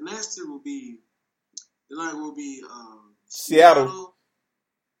like the next tier will be Seattle,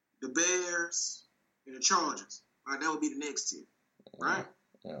 the Bears, and the Chargers. Right, that would be the next tier, right?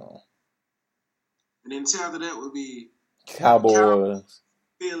 Yeah. And then after that would be Cowboys,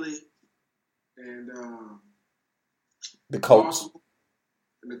 Philly, and the Colts.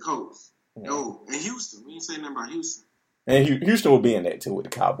 And the Colts. Yeah. Oh, and Houston. We didn't say nothing about Houston. And Houston will be in that too with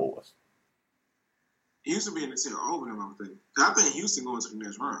the Cowboys. Houston be in the tier over them, I'm thinking. Because I think Houston going to the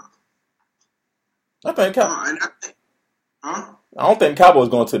next round. I think I don't think Cowboys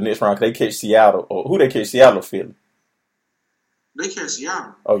going to the next round because they catch Seattle. Or who they catch, Seattle or Philly? They catch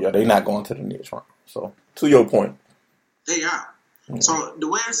Seattle. Oh, yeah, they're not going to the next round. So, to your point. They out. Yeah. So, the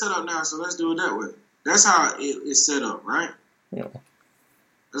way it's set up now, so let's do it that way. That's how it's set up, right? Yeah.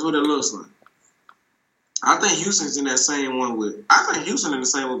 That's what it looks like. I think Houston's in that same one with... I think Houston in the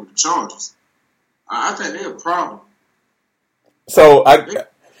same one with the Chargers. I think they're a problem.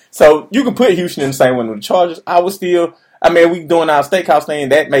 So you can put Houston in the same one with the Chargers. I mean, we doing our steakhouse thing.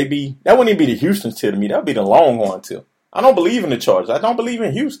 That wouldn't even be the Houston tier to me. That would be the Longhorn tier. I don't believe in the Chargers. I don't believe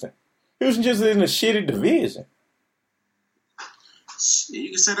in Houston. Houston just is in a shitty division. Shit, you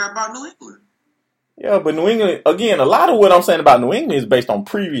can say that about New England. Yeah, but New England, again, a lot of what I'm saying about New England is based on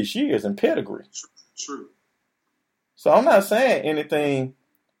previous years and pedigree. True. So I'm not saying anything.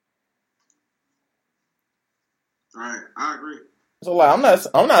 Right, I agree. So like,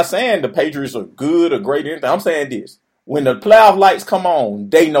 I'm not saying the Patriots are good or great or anything. I'm saying this: when the playoff lights come on,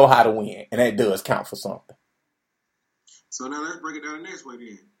 they know how to win, and that does count for something. So now let's break it down the next way.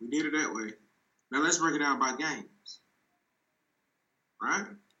 Then we did it that way. Now let's break it down by games. Right.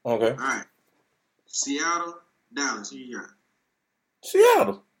 Okay. All right. Seattle, Dallas. Who you got?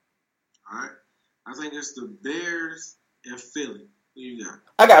 Seattle. All right. I think it's the Bears and Philly. Who you got?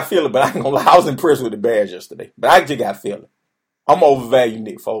 I got Philly, but I ain't gonna lie. I was impressed with the Bears yesterday, but I just got Philly. I'm overvalue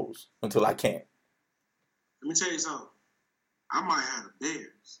Nick Foles until I can't. Let me tell you something. I might have the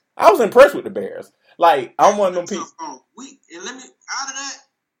Bears. I was impressed with the Bears. Like, I'm one of them people. And let me, out of that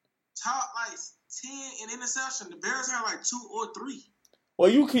top like 10 in interception, the Bears have like 2 or 3. Well,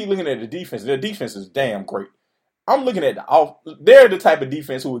 you keep looking at the defense. Their defense is damn great. I'm looking at the off. They're the type of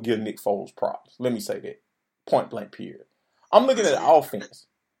defense who would give Nick Foles props. Let me say that. Point blank period. I'm looking at the offense.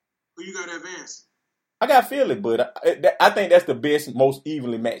 Who you got to advance? I got Philly, but I think that's the best, most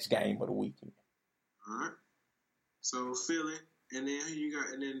evenly matched game of the weekend. All right. So Philly, and then who you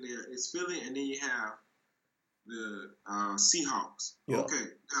got? And then it's Philly, and then you have the Seahawks. Yeah. Okay.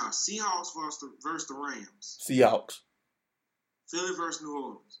 Now Seahawks versus the Rams. Seahawks. Philly versus New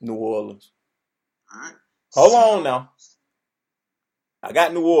Orleans. New Orleans. All right. Hold on now. I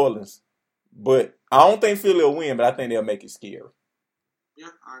got New Orleans, but I don't think Philly will win, but I think they'll make it scary. Yeah,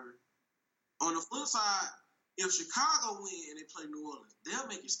 I agree. On the flip side, if Chicago win and they play New Orleans, they'll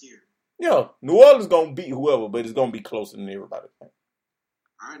make it scary. Yeah, New Orleans going to beat whoever, but it's going to be closer than everybody thinks.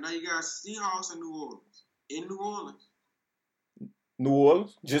 All right, now you got Seahawks and New Orleans. In New Orleans. New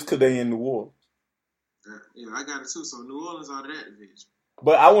Orleans? Just because they in New Orleans. Yeah, I got it too. So New Orleans out of that division.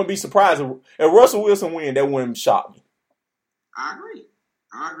 But I wouldn't be surprised if Russell Wilson win. That wouldn't shock me. I agree.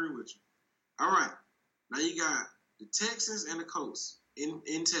 I agree with you. All right. Now you got the Texans and the Colts in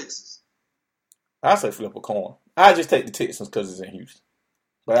Texas. I say flip a coin. I just take the Texans because it's in Houston.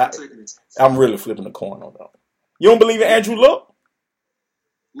 But I'm really flipping the coin on that. You don't believe in Andrew Luck?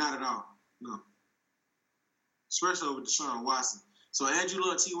 Not at all. No. Especially over Deshaun Watson. So Andrew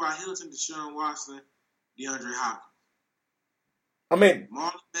Luck, T.Y. Hilton, Deshaun Watson, DeAndre Hopkins. I mean,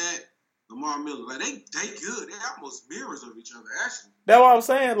 Marlon Mack, Lamar Miller. Like they good. They're almost mirrors of each other, actually. That's what I'm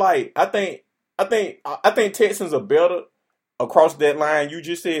saying. Like, I think Texans are better across that line. You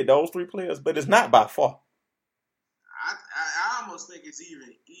just said those 3 players, but it's not by far. I almost think it's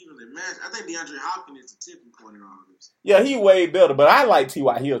evenly matched. I think DeAndre Hopkins is the tipping point in all of this. Yeah, he way better, but I like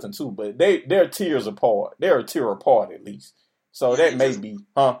T.Y. Hilton too. But they're tiers apart. They're a tier apart at least. So that may be,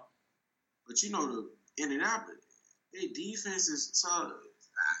 huh? But you know, the Indianapolis, their defense is solid.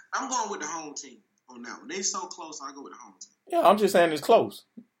 I'm going with the home team on that one. They so close, I go with the home team. Yeah, I'm just saying it's close.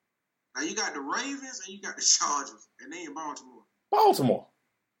 Now you got the Ravens and you got the Chargers, and they in Baltimore. Baltimore.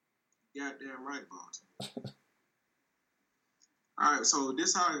 Goddamn right, Baltimore. All right, so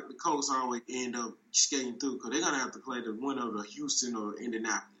this how the Colts always end up skating through because they're gonna have to play the winner of the Houston or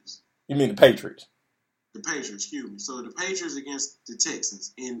Indianapolis. You mean the Patriots? The Patriots, excuse me. So the Patriots against the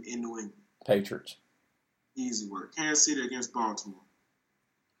Texans in New England. Patriots. Easy work. Kansas City against Baltimore.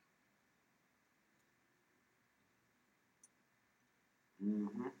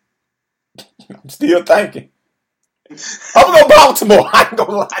 Mm-hmm. I'm still thinking. I'm going to go Baltimore. I ain't going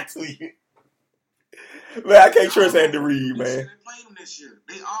to lie to you. Man, I can't trust Andy Reid, man. They played them this year.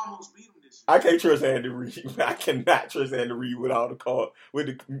 They almost beat them this year. I can't trust Andy Reid. I cannot trust Andy Reid with all the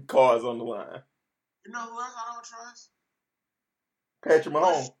cards on the line. You know who else I don't trust? Patrick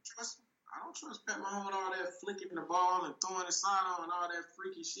Mahomes. I don't trust Pat Mahomes with all that flicking the ball and throwing the sidearm and all that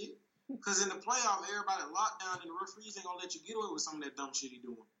freaky shit. Because in the playoff, everybody locked down and the referees ain't going to let you get away with some of that dumb shit he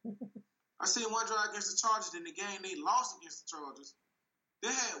doing. I seen one drive against the Chargers in the game they lost against the Chargers. They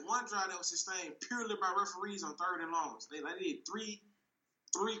had one drive that was sustained purely by referees on 3rd and longs. They did three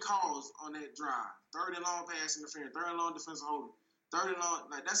calls on that drive. 3rd and long pass interference, 3rd and long defensive holding, 3rd and long.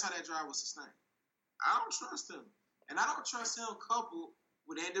 Like that's how that drive was sustained. I don't trust him, and I don't trust him coupled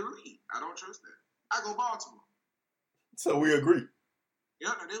with Andy Reid. I don't trust that. I go Baltimore. So we agree.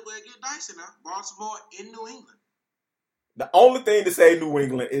 Yeah, this way it get dicey now. Baltimore in New England. The only thing to say New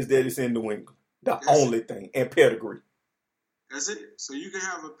England is that it's in New England. That's only thing. And pedigree. That's it. So you can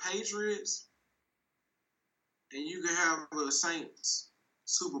have a Patriots and you can have a Saints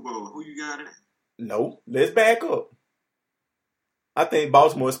Super Bowl. Who you got in? No. Let's back up. I think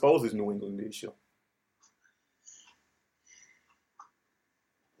Baltimore exposes New England this year.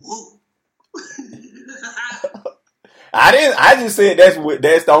 Woo. I just said that's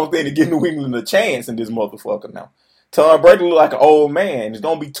the only thing to give New England a chance in this motherfucker now. Tom Brady look like an old man. It's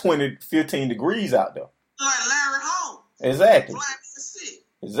gonna be 15 degrees out there. Like Larry Holmes. Exactly. Black and sick.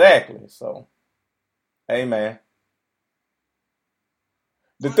 Exactly. So, hey man.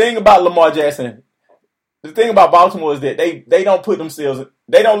 The thing about Lamar Jackson, the thing about Baltimore is that they don't put themselves,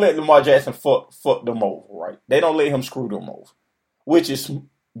 they don't let Lamar Jackson fuck them over, right? They don't let him screw them over, which is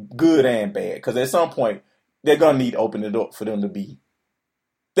good and bad. Because at some point, they're going to need to open it up for them to be,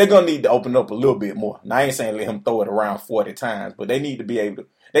 they're going to need to open it up a little bit more. Now, I ain't saying let him throw it around 40 times, but they need to be able to,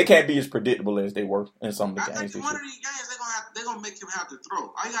 they can't be as predictable as they were in some of the games. I think one of these games, they're going to make him have to throw.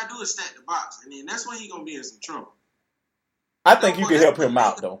 All you got to do is stack the box, and then that's when he's going to be in some trouble. I think you can help him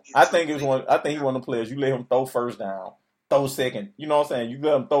out though. I think he's one of the players. You let him throw first down, throw second. You know what I'm saying? You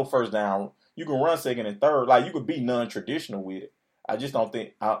let him throw first down. You can run second and third. Like you could be non-traditional with it. I just don't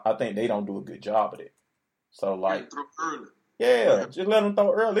think. I think they don't do a good job of it. So like, throw early. Yeah, just let them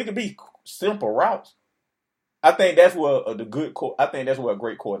throw early. It could be simple routes. I think that's where I think that's where a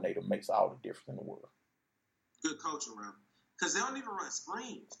great coordinator makes all the difference in the world. Good coaching around. Because they don't even run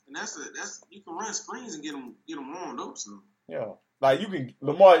screens, and that's you can run screens and get them warmed up. So. Yeah, like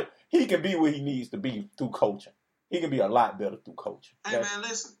Lamar, he can be where he needs to be through coaching. He can be a lot better through coaching. Hey man,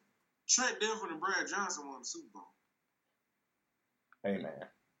 listen, Trent Dilfer and Brad Johnson won the Super Bowl. Hey man.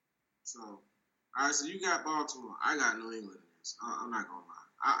 So, all right, so you got Baltimore. I got New England in this. I'm not gonna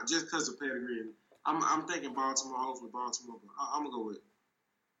lie. Just because of pedigree, I'm thinking Baltimore. Hopefully Baltimore, but I'm gonna go with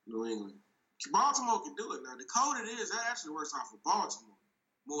New England. Baltimore can do it now. The cold it is, that actually works out for Baltimore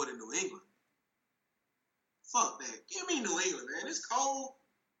more than New England. Fuck that. Give me New England, man. It's cold,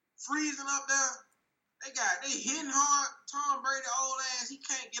 freezing up there. They hitting hard. Tom Brady, old ass, he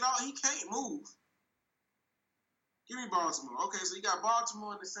can't get off. He can't move. Give me Baltimore. Okay, so you got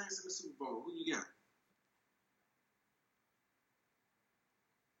Baltimore and the Saints in the Super Bowl. Who you got?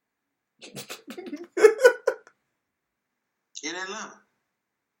 In Atlanta.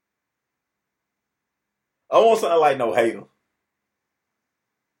 I won't sound like no hater.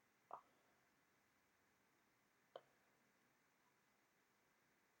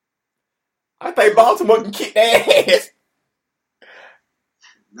 I think Baltimore can kick their ass.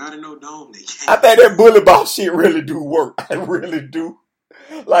 Not in no dome, they can't. I think that bully ball shit really do work. I really do.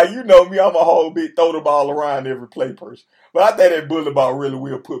 Like, you know me, I'm a whole bit throw the ball around every play person. But I think that bully ball really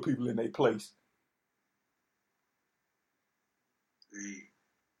will put people in their place. Hey.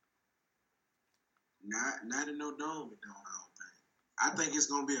 Not in no dome, I think it's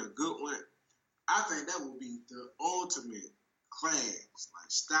going to be a good one. I think that will be the ultimate class, like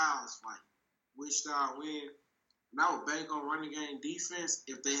styles fight. Which style win? And I would bank on running game defense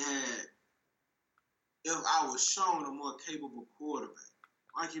if I was shown a more capable quarterback.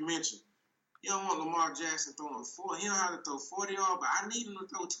 Like you mentioned, you don't want Lamar Jackson throwing 4. He don't have to throw 40 yards, but I need him to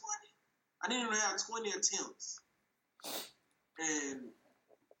throw 20. I need him to have 20 attempts. And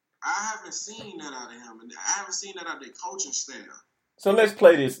I haven't seen that out of him. And I haven't seen that out of their coaching staff. So let's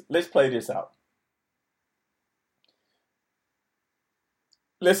play this. Let's play this out.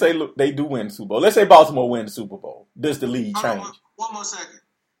 Let's say, look, they do win the Super Bowl. Let's say Baltimore win the Super Bowl. Does the league change? One more second.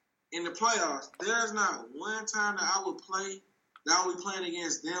 In the playoffs, there's not one time that I would be playing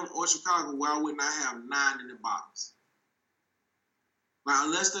against them or Chicago where I would not have 9 in the box. Now,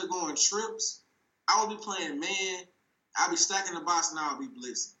 unless they're going trips, I would be playing man. I'll be stacking the box and I'll be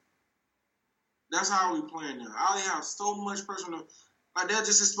blitzing. That's how we playing now. I only have so much personal. Like, they'll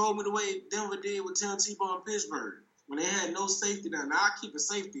just expose me the way Denver did with Tim Tebow in Pittsburgh. When they had no safety down. Now, I keep a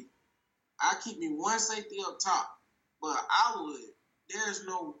safety. I keep me one safety up top. But there's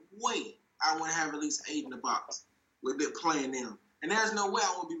no way I wouldn't have at least 8 in the box with it playing them. And there's no way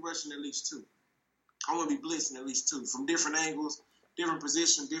I won't be rushing at least 2. I want to be blitzing at least 2 from different angles, different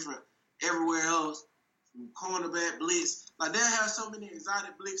positions, different everywhere else. From cornerback, blitz. Like, they'll have so many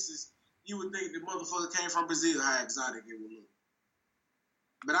exotic blitzes, you would think the motherfucker came from Brazil, how exotic it would look.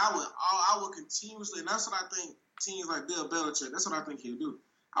 But I would continuously, and that's what I think teams like Bill Belichick, that's what I think he'll do.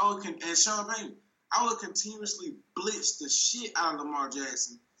 And Sean Payton, I would continuously blitz the shit out of Lamar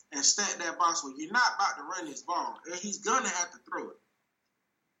Jackson and stack that box where you're not about to run this ball. And he's going to have to throw it.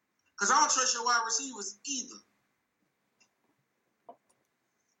 Because I don't trust your wide receivers either.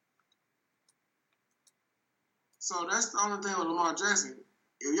 So that's the only thing with Lamar Jackson.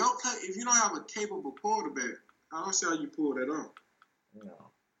 If you don't have a capable quarterback, I don't see how you pull that off.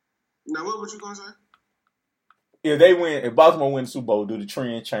 No. Now, what were you going to say? If Baltimore wins the Super Bowl, do the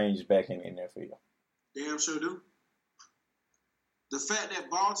trend change back in the NFL? Damn sure do. the fact that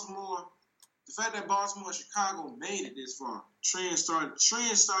Baltimore and Chicago made it this far, trends started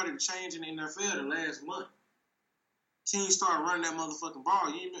changing in the NFL the last month. Teams started running that motherfucking ball.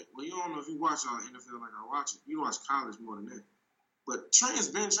 You don't know if you watch NFL like I watch it. You watch college more than that. But trends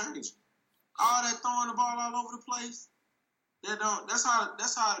been changing. All that throwing the ball all over the place. That's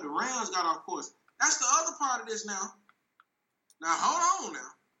how the Rams got off course. That's the other part of this now. Now hold on now.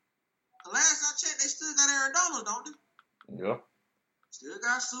 The last I checked, they still got Aaron Donald, don't they? Yeah. Still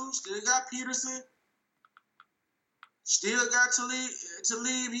got Sue, still got Peterson, still got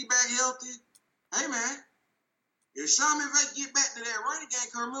Talib, he back healthy. Hey man, if Sean McVay get back to that running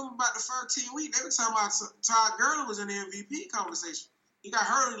game, cause remember about the 13 weeks, they were talking about Todd Gurley was in the MVP conversation. He got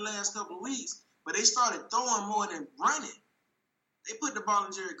hurt in the last couple of weeks, but they started throwing more than running. They put the ball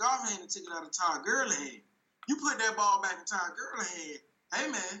in Jared Goff's hand and took it out of Todd Gurley's hand. You put that ball back in Todd Gurley's hand, hey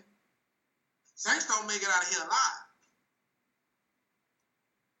man, Saints don't make it out of here alive.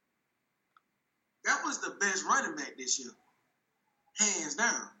 That was the best running back this year. Hands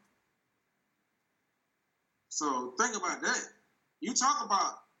down. So think about that. You talk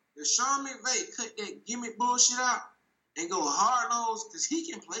about if Sean McVay cut that gimmick bullshit out and go hard-nosed, because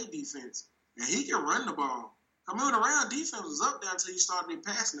he can play defense and he can run the ball. Coming around, defense was up there until he started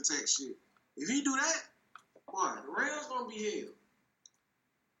their passing attack shit. If he do that, boy, the Rams gonna be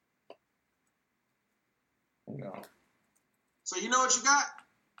hell. No. So you know what you got?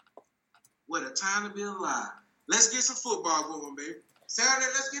 What a time to be alive. Let's get some football going, baby. Saturday,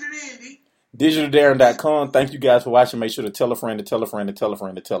 let's get it in, D. DigitalDarren.com. Thank you guys for watching. Make sure to tell a friend to tell a friend to tell a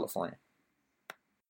friend to tell a friend.